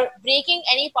or breaking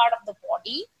any part of the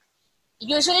body,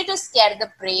 usually to scare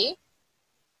the predator,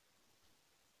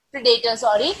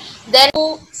 then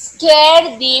to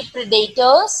scare the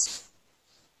predators.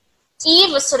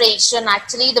 Evisceration,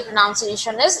 actually the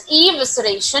pronunciation is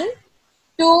evisceration,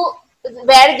 to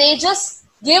where they just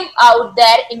give out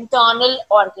their internal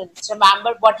organs.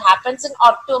 Remember what happens in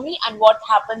autotomy and what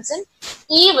happens in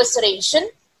evisceration.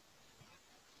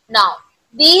 Now,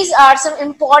 these are some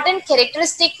important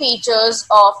characteristic features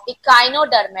of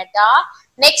ECHINODERMATA.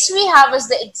 Next we have is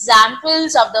the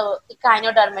examples of the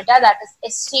ECHINODERMATA, that is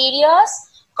Asterias,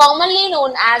 commonly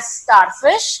known as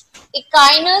starfish,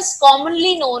 Echinus,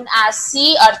 commonly known as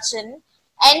sea urchin,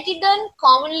 Antedon,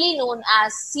 commonly known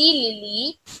as sea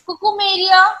lily,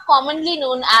 Cucumeria, commonly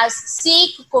known as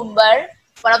sea cucumber,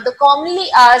 one of the commonly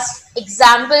asked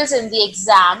examples in the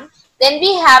exam. Then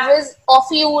we have is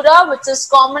Ophiura, which is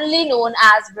commonly known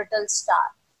as brittle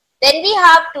star. Then we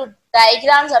have two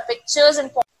diagrams or pictures.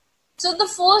 So the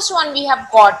first one we have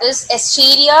got is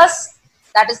Asterias,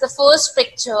 that is the first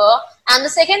picture, and the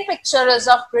second picture is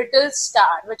of brittle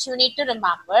star, which you need to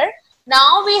remember.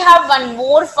 Now we have one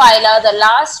more phyla, the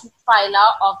last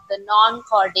phyla of the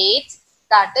non-chordates,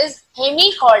 that is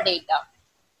HEMICHORDATA.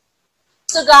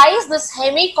 So guys, this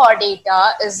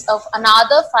HEMICHORDATA is of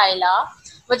another phyla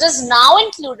which is now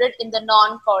included in the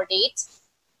non-chordates.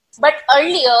 But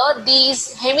earlier,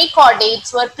 these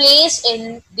hemichordates were placed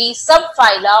in the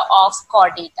subphyla of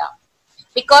chordata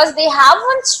because they have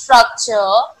one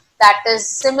structure that is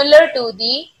similar to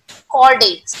the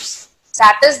chordates.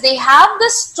 That is, they have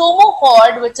the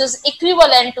stomochord, which is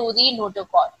equivalent to the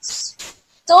notochords.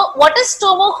 So, what is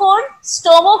stomochord?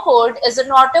 Stomochord is a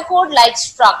notochord-like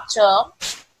structure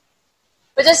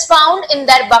which is found in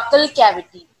their buccal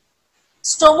cavity.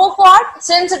 Stomochord,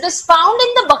 since it is found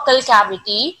in the buccal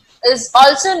cavity, is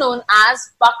also known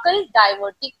as buccal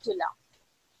diverticula.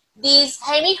 These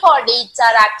hemichordates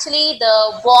are actually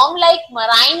the worm-like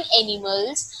marine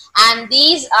animals, and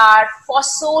these are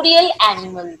fossorial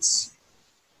animals.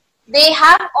 They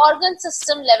have organ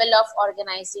system level of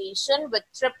organization with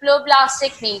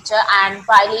triploblastic nature and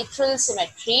bilateral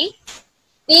symmetry.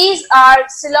 These are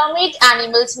coelomate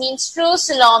animals, means true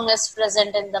coelom is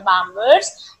present in the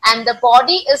members, and the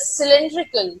body is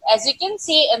cylindrical. As you can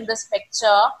see in this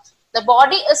picture, the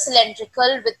body is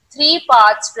cylindrical with three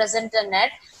parts present in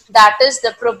it. That is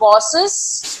the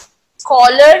proboscis,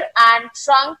 collar and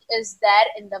trunk is there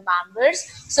in the members.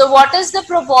 So what is the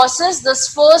proboscis?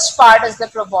 This first part is the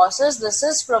proboscis. This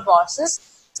is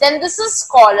proboscis. Then this is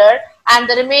collar, and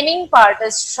the remaining part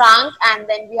is trunk, and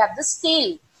then we have the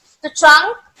scale. The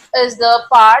trunk is the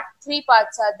part, three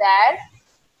parts are there.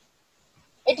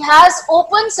 It has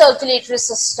open circulatory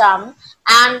system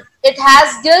and it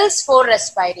has gills for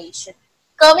respiration.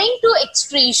 Coming to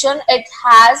excretion, it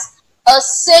has a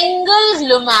single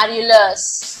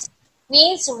glomerulus,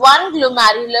 means one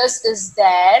glomerulus is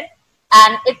there,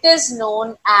 and it is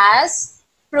known as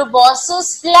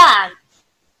proboscis gland.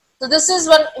 So this is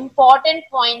one important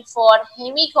point for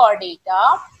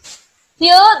hemichordata.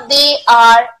 Here they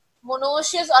are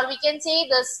monoecious, or we can say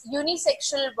the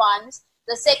unisexual ones.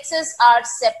 The sexes are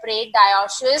separate,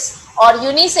 dioecious or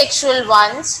unisexual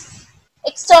ones.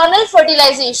 External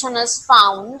fertilization is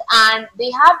found, and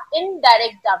they have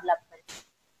indirect development.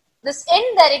 This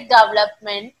indirect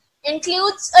development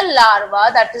includes a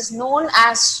larva that is known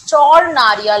as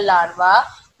Chordates larva,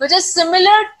 which is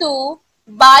similar to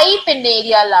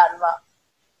Bipinnaria larva.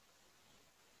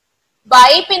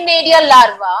 Bipinnaria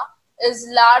larva is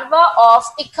larva of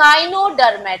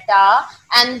ECHINODERMATA,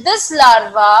 and this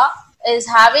larva is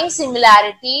having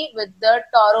similarity with the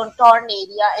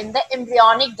Chordates in the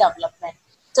embryonic development.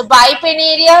 So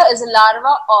Bipinnaria is a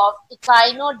larva of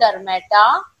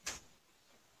ECHINODERMATA,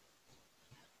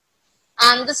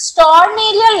 and the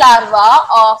Chordates larva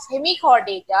of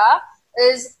hemichordata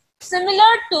is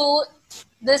similar to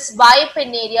this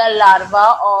Bipinnaria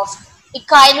larva of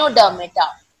ECHINODERMATA.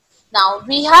 Now,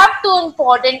 we have two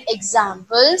important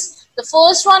examples. The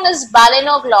first one is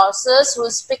Balanoglossus,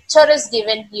 whose picture is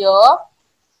given here.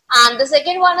 And the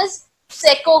second one is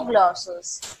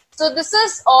Secoglossus. So, this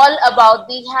is all about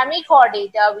the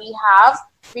hemichordata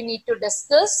we need to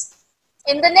discuss.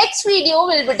 In the next video,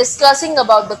 we will be discussing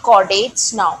about the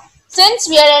chordates now. Since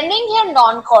we are ending here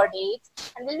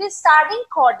non-chordates, and we will be starting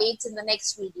chordates in the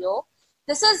next video,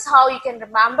 this is how you can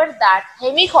remember that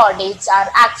hemichordates are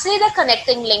actually the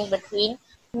connecting link between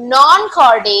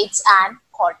non-chordates and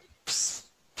chordates. groups.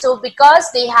 So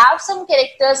because they have some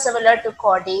characters similar to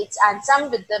chordates and some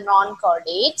with the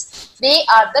non-chordates, they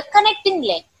are the connecting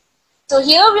link. So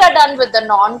here we are done with the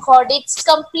non-chordates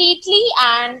completely,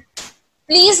 and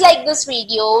please like this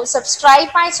video, subscribe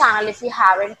my channel if you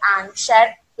haven't, and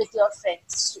share with your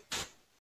friends too.